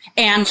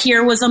 And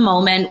here was a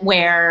moment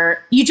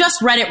where you just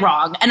read it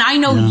wrong. And I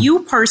know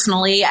you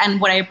personally,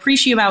 and what I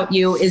appreciate about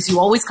you is you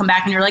always come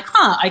back and you're like,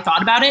 I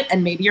thought about it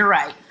and maybe you're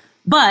right.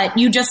 But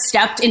you just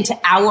stepped into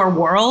our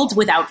world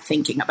without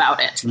thinking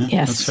about it.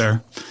 Yes. That's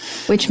fair.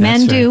 Which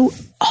men do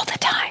all the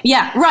time.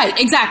 Yeah, right.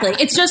 Exactly.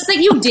 It's just that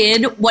you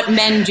did what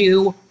men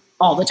do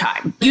all the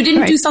time. You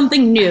didn't do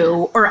something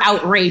new or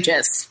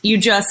outrageous. You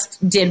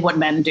just did what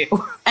men do.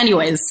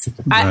 Anyways,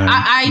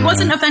 I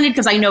wasn't offended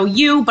because I know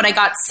you, but I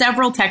got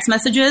several text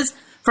messages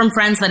from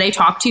friends that I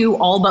talk to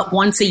all but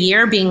once a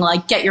year being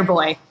like, get your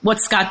boy.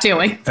 What's Scott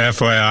doing?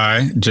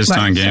 FYI, just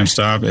on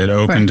GameStop, it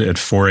opened at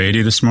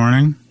 $480 this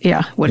morning.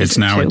 Yeah. It's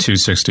now at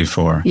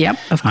 $264. Yep.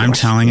 Of course.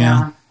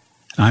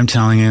 I'm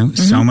telling you,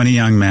 so many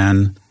young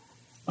men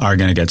are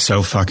going to get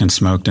so fucking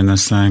smoked in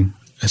this thing.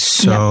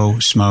 So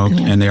smoked,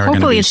 and they are going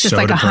to be it's just so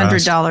like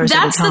depressed. $100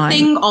 That's at a time. the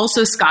thing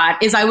also,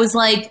 Scott, is I was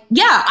like,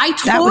 yeah, I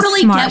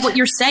totally get what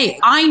you're saying.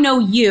 I know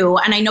you,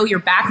 and I know your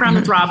background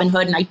with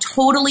Robinhood, and I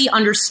totally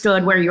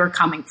understood where you're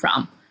coming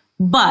from.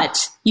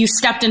 But you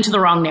stepped into the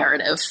wrong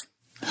narrative.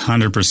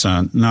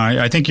 100%. No,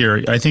 I think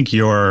your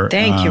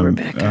Thank you,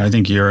 Rebecca. I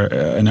think your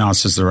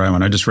analysis is the right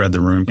one. I just read the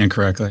room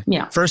incorrectly.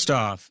 Yeah. First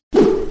off.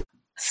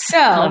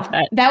 So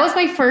that was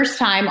my first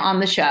time on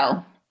the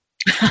show.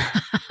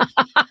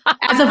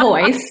 As a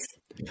voice.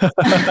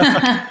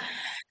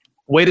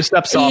 Way to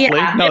step softly.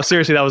 Yeah. No,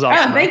 seriously, that was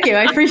awesome. Oh, thank you.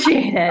 I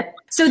appreciate it.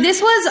 So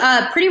this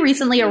was pretty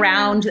recently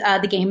around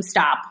the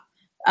GameStop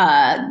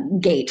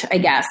gate, I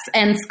guess.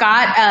 And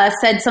Scott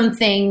said some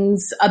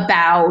things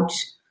about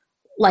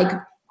like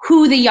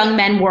who the young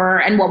men were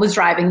and what was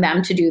driving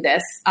them to do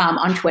this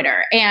on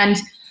Twitter. And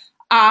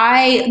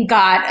I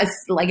got,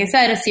 like I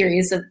said, a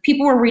series of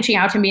people were reaching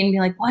out to me and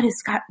being like, what is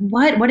Scott?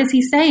 What is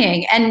he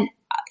saying? And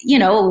you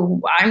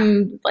know,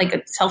 I'm like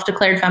a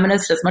self-declared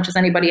feminist as much as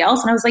anybody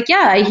else. And I was like,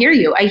 yeah, I hear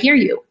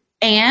you.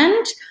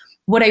 And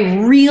what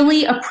I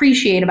really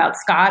appreciate about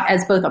Scott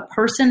as both a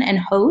person and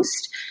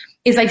host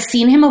is I've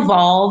seen him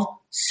evolve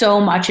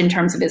so much in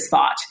terms of his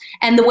thought.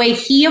 And the way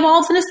he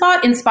evolves in his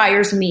thought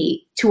inspires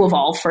me to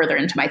evolve further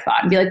into my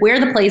thought and be like, where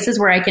are the places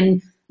where I can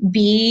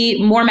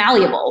be more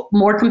malleable,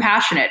 more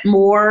compassionate,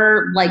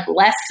 more like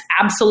less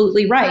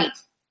absolutely right?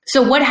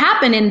 So what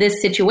happened in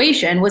this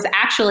situation was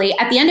actually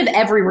at the end of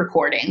every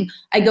recording,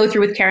 I go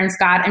through with Karen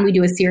Scott and we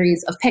do a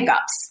series of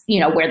pickups, you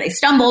know, where they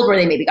stumbled, where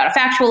they maybe got a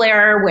factual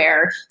error,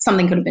 where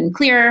something could have been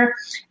clearer.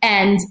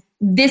 And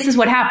this is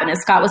what happened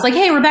is Scott was like,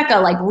 hey, Rebecca,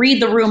 like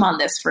read the room on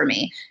this for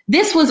me.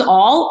 This was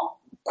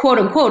all quote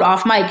unquote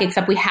off mic,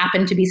 except we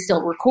happened to be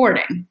still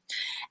recording.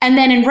 And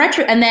then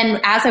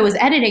as I was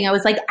editing, I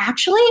was like,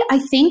 actually, I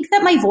think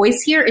that my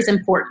voice here is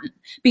important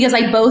because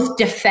I both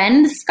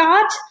defend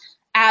Scott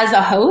as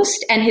a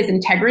host and his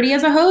integrity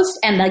as a host,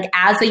 and like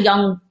as a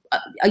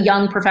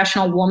young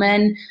professional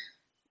woman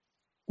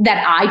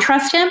that I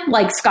trust him.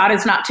 Like Scott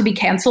is not to be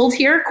canceled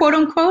here, quote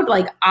unquote.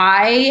 Like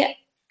I,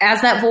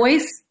 as that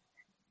voice,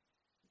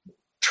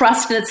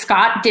 trust that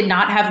Scott did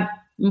not have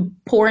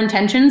poor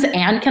intentions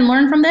and can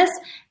learn from this.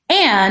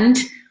 And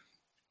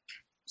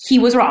he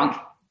was wrong.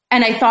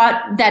 And I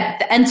thought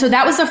that, and so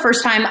that was the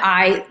first time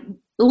I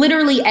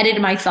literally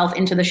edited myself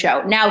into the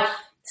show. Now,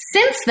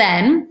 since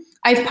then,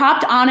 I've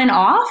popped on and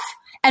off.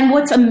 And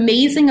what's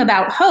amazing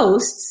about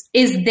hosts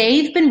is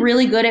they've been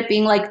really good at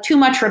being like, too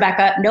much,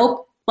 Rebecca.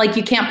 Nope. Like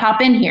you can't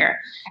pop in here.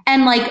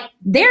 And like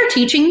they're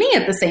teaching me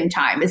at the same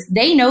time is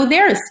they know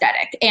their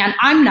aesthetic and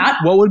I'm not.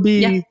 What would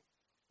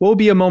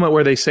be a moment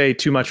where they say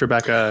too much,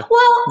 Rebecca?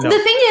 Well, no.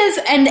 The thing is,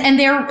 and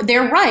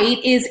they're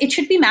right, is it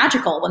should be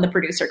magical when the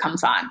producer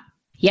comes on.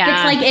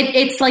 Yeah.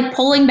 It's like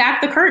pulling back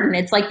the curtain.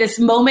 It's like this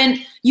moment,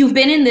 you've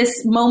been in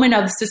this moment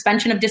of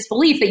suspension of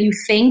disbelief that you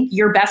think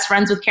you're best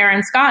friends with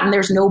Karen Scott and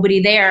there's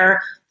nobody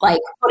there like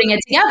putting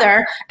it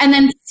together. And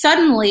then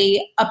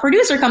suddenly a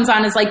producer comes on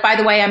and is like, by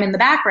the way, I'm in the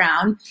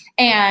background.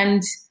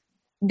 And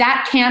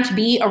that can't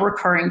be a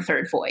recurring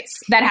third voice.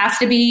 That has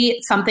to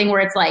be something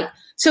where it's like,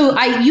 so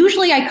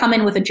I come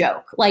in with a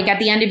joke. Like at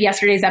the end of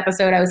yesterday's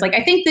episode, I was like,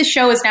 I think this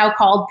show is now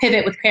called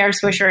Pivot with Kara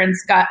Swisher and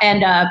Scott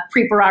and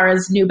Preet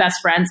Bharara's new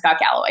best friend, Scott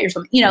Galloway or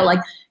something. You know, like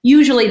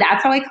usually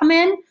that's how I come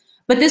in.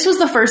 But this was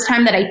the first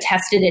time that I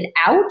tested it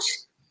out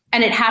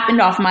and it happened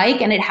off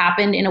mic and it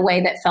happened in a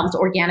way that felt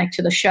organic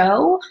to the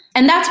show.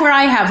 And that's where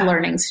I have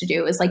learnings to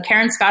do is like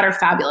Karen Scott are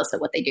fabulous at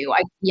what they do.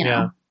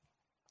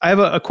 I have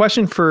a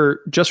question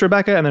for just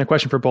Rebecca and then a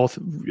question for both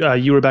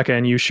you, Rebecca,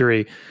 and you,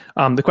 Sheree.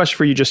 The question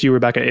for you,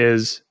 Rebecca,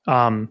 is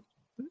I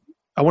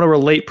want to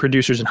relate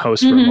producers and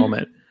hosts for a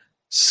moment.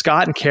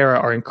 Scott and Kara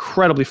are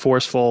incredibly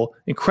forceful,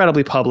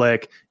 incredibly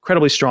public,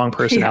 incredibly strong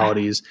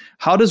personalities. Yeah.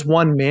 How does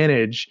one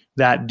manage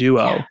that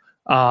duo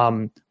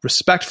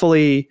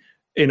respectfully,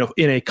 in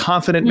a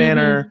confident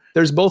manner?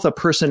 There's both a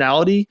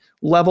personality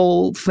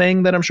level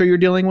thing that I'm sure you're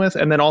dealing with,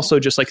 and then also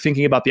just like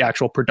thinking about the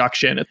actual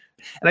production. And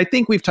I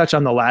think we've touched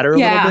on the latter a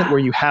little bit, where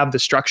you have the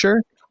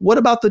structure. What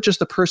about just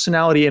the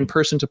personality and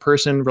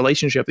person-to-person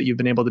relationship that you've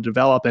been able to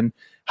develop, and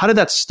how did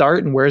that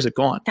start, and where is it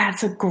going?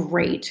 That's a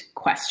great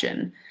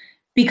question.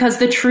 Because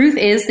the truth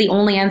is, the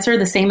only answer,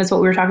 the same as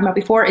what we were talking about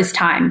before, is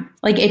time.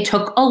 Like it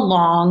took a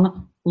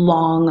long,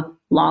 long,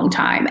 long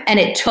time, and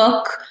it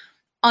took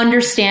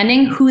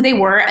understanding who they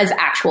were as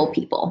actual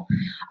people,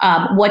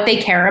 what they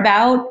care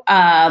about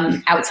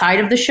outside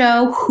of the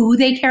show, who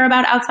they care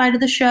about outside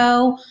of the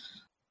show.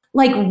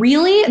 Like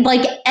really,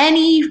 like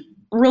any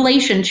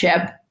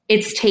relationship,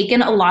 it's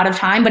taken a lot of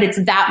time, but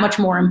it's that much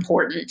more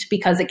important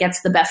because it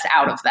gets the best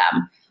out of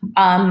them.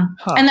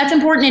 And that's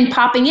important in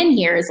popping in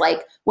here is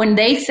like when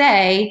they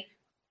say,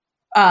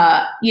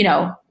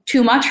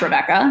 too much,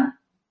 Rebecca,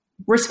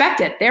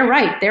 respect it. They're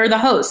right. They're the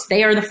hosts.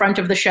 They are the front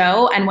of the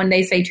show. And when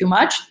they say too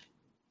much,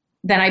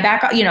 then I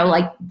back up,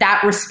 like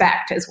that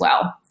respect as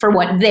well for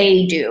what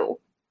they do.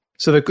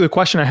 So the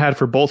question I had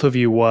for both of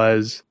you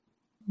was,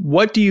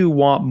 what do you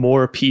want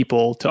more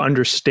people to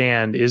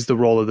understand is the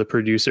role of the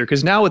producer?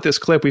 Because now with this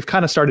clip, we've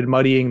kind of started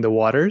muddying the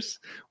waters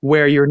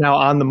where you're now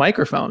on the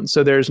microphone.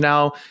 So there's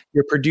now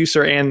your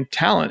producer and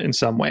talent in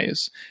some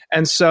ways.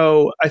 And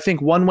so I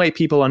think one way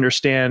people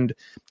understand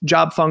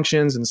job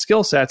functions and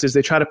skill sets is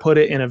they try to put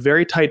it in a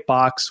very tight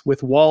box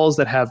with walls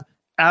that have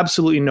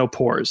absolutely no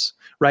pores,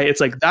 right? It's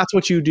like, that's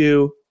what you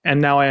do. And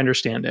now I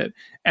understand it.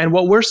 And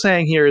what we're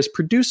saying here is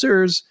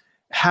producers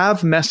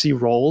have messy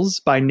roles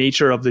by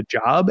nature of the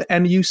job,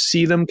 and you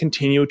see them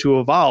continue to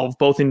evolve,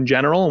 both in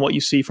general and what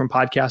you see from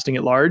podcasting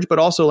at large, but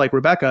also like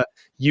Rebecca,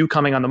 you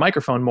coming on the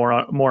microphone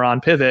more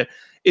on Pivot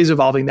is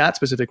evolving that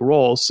specific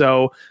role.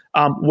 So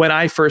when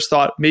I first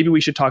thought maybe we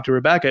should talk to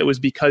Rebecca, it was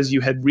because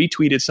you had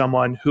retweeted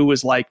someone who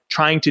was like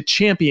trying to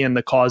champion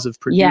the cause of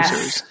producers.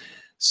 Yes.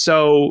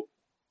 So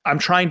I'm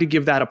trying to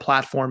give that a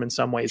platform in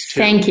some ways too.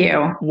 Thank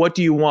you. What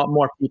do you want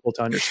more people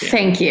to understand?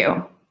 Thank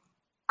you.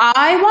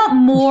 I want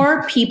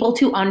more people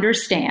to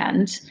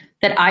understand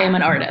that I am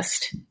an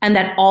artist and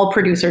that all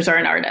producers are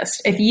an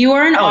artist. If you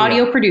are an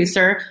audio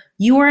producer,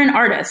 you are an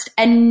artist,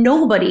 and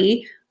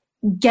nobody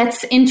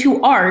gets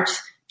into art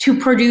to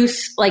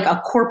produce like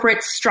a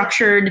corporate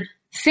structured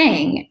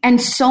thing. And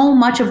so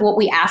much of what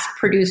we ask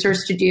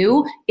producers to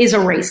do is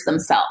erase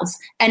themselves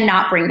and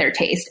not bring their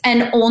taste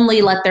and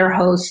only let their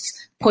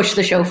hosts push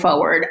the show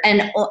forward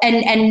and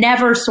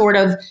never sort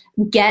of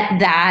get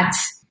that,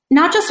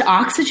 not just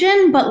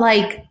oxygen, but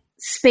like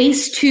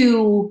space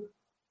to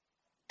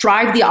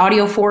drive the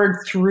audio forward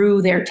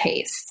through their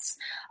tastes.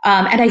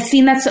 And I've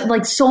seen that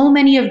like so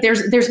many of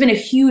there's been a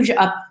huge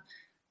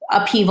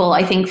upheaval,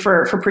 I think,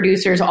 for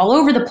producers all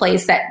over the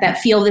place that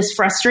feel this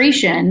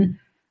frustration.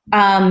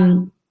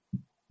 And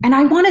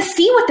I want to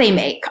see what they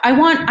make. I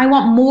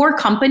want more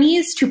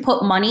companies to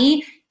put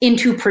money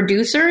into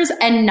producers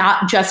and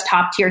not just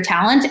top tier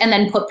talent and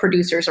then put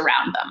producers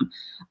around them.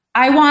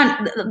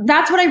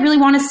 That's what I really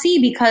want to see,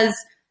 because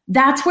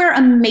that's where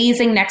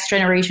amazing next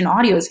generation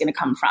audio is going to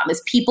come from,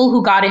 is people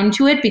who got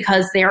into it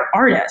because they're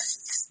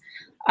artists.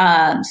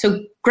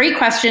 So great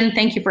question.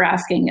 Thank you for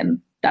asking. And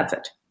that's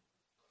it.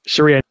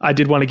 Cherie, I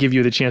did want to give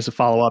you the chance to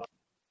follow up.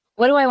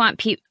 What do I want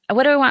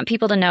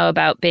people to know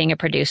about being a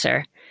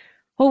producer?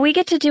 Well, we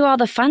get to do all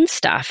the fun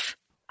stuff.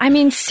 I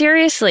mean,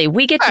 seriously,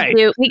 maybe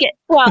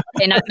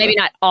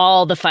not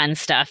all the fun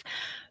stuff,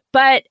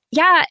 but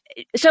yeah.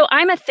 So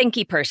I'm a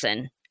thinky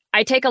person.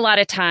 I take a lot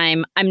of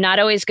time. I'm not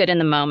always good in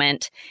the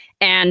moment.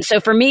 And so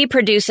for me,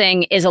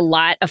 producing is a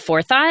lot of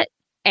forethought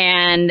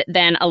and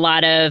then a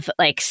lot of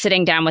like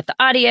sitting down with the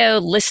audio,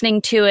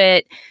 listening to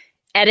it,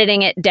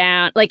 editing it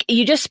down. Like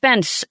you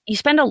spend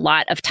a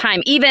lot of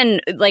time.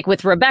 Even like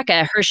with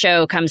Rebecca, her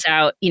show comes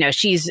out,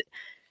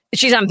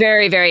 she's on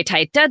very, very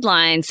tight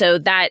deadline. So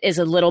that is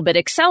a little bit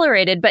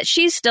accelerated, but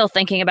she's still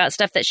thinking about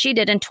stuff that she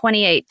did in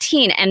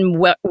 2018 and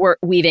we're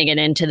weaving it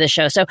into the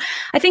show. So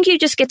I think you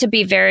just get to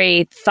be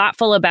very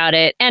thoughtful about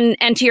it. And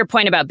to your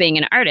point about being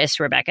an artist,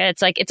 Rebecca,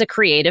 it's like, it's a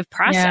creative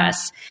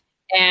process.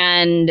 Yeah.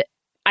 And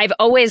I've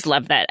always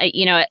loved that.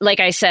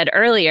 Like I said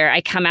earlier, I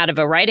come out of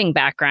a writing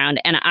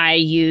background and I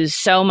use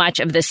so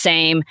much of the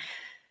same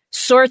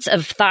sorts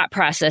of thought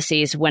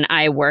processes when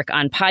I work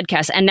on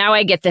podcasts. And now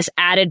I get this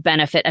added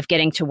benefit of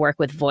getting to work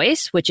with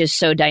voice, which is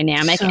so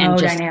dynamic.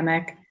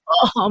 Dynamic.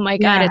 Oh my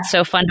God, It's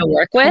so fun to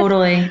work with.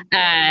 Totally.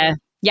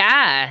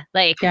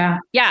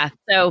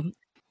 So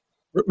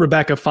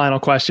Rebecca, final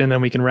question, then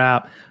we can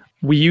wrap.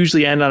 We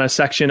usually end on a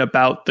section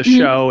about the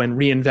show and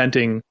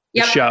reinventing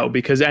the show,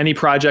 because any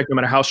project, no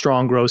matter how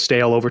strong, grows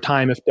stale over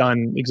time if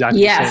done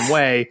exactly the same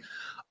way.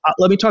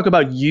 Let me talk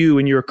about you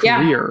and your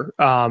career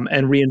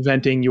and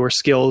reinventing your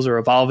skills or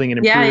evolving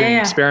and improving and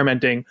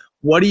experimenting.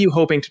 What are you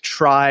hoping to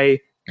try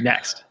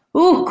next?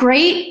 Ooh,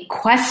 great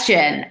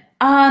question.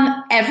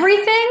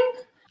 Everything.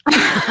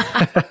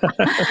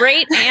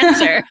 Great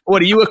answer.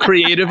 What, are you a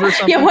creative or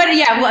something?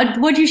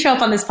 What'd you show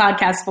up on this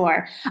podcast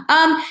for?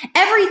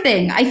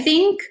 Everything. I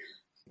think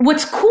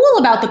what's cool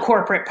about the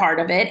corporate part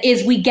of it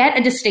is we get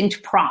a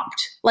distinct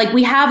prompt. Like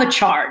we have a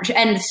charge,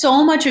 and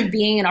so much of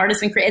being an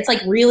artist and creator, it's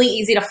like really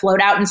easy to float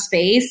out in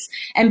space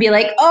and be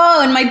like,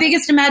 oh, and my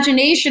biggest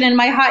imagination and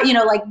my high,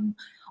 like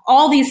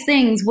all these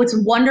things. What's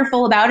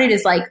wonderful about it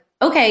is like,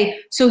 okay,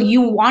 so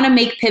you want to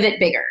make Pivot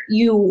bigger.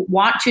 You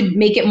want to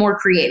make it more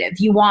creative.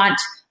 You want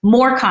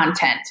more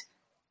content.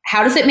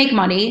 How does it make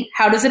money?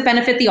 How does it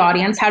benefit the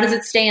audience? How does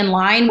it stay in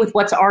line with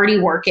what's already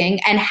working?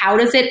 And how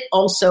does it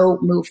also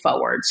move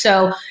forward?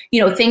 So,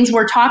 things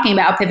we're talking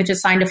about, Pivot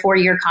just signed a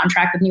 4-year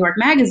contract with New York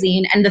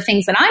Magazine. And the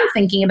things that I'm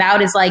thinking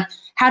about is like,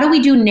 how do we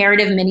do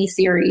narrative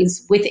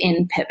miniseries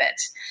within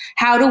Pivot?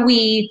 How do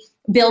we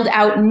build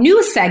out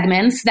new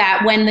segments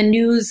that when the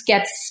news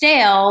gets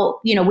stale,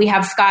 we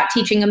have Scott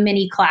teaching a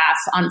mini class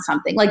on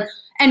something like.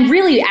 And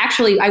really,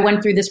 actually, I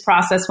went through this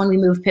process when we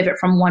moved Pivot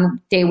from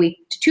 1 day a week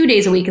to 2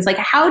 days a week. It's like,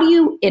 how do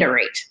you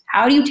iterate?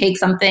 How do you take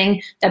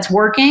something that's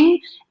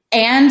working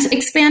and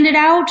expand it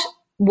out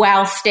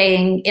while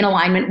staying in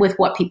alignment with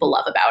what people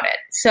love about it.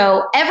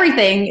 So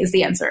everything is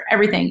the answer.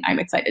 Everything I'm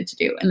excited to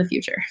do in the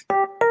future.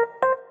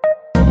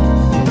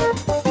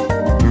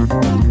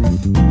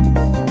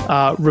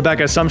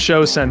 Rebecca, some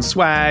shows send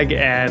swag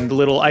and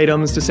little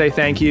items to say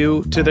thank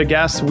you to their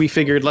guests. We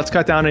figured let's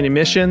cut down on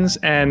emissions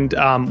and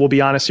we'll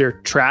be honest here,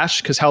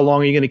 trash, because how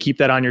long are you going to keep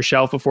that on your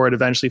shelf before it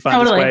eventually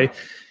finds its way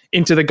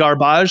into the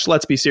garbage?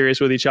 Let's be serious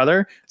with each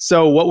other.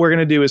 So what we're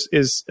going to do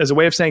is as a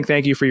way of saying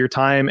thank you for your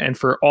time and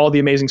for all the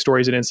amazing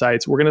stories and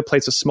insights, we're going to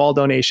place a small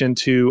donation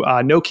to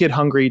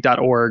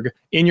nokidhungry.org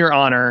in your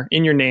honor,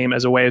 in your name,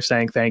 as a way of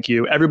saying thank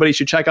you. Everybody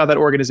should check out that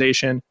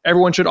organization.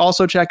 Everyone should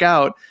also check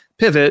out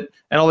Pivot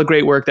and all the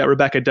great work that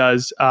Rebecca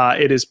does.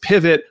 It is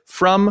Pivot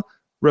from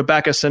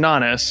Rebecca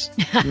Sananes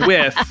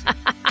with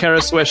Kara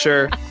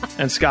Swisher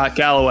and Scott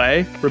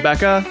Galloway.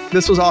 Rebecca,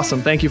 this was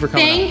awesome. Thank you for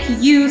coming.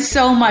 Thank you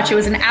so much. It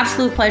was an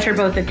absolute pleasure,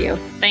 both of you.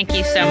 Thank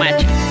you so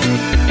much.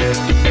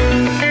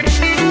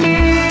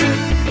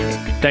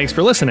 Thanks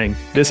for listening.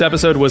 This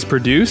episode was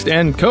produced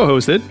and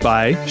co-hosted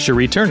by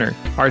Cherie Turner.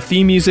 Our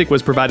theme music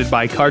was provided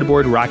by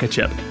Cardboard Rocket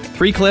Chip.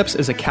 3 Clips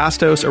is a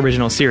Castos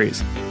original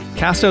series.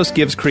 Castos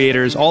gives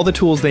creators all the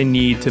tools they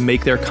need to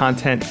make their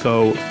content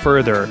go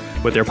further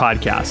with their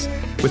podcasts.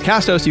 With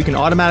Castos, you can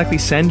automatically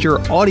send your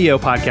audio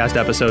podcast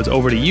episodes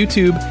over to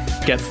YouTube,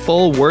 get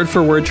full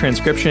word-for-word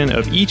transcription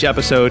of each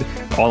episode,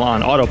 all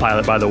on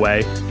autopilot, by the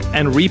way,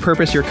 and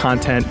repurpose your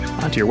content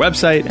onto your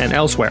website and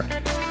elsewhere.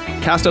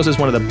 Castos is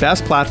one of the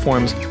best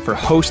platforms for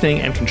hosting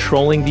and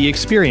controlling the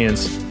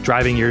experience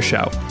driving your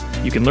show.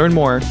 You can learn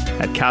more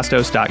at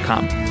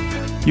castos.com.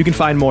 You can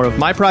find more of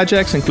my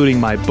projects, including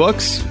my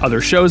books,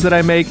 other shows that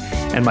I make,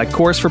 and my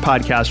course for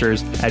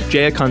podcasters at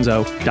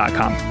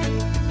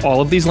jayacunzo.com.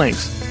 All of these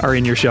links are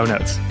in your show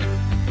notes.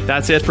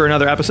 That's it for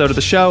another episode of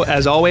the show.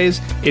 As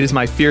always, it is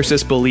my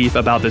fiercest belief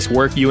about this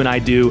work you and I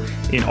do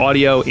in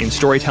audio, in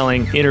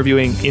storytelling,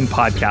 interviewing, in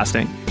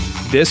podcasting.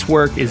 This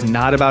work is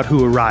not about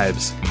who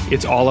arrives.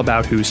 It's all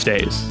about who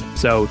stays.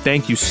 So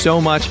thank you so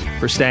much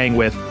for staying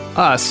with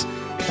us,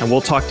 and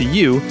we'll talk to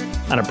you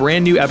on a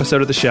brand new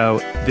episode of the show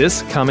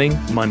this coming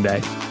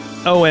Monday.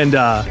 Oh, and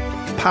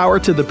power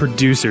to the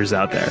producers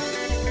out there.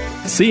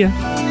 See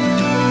ya.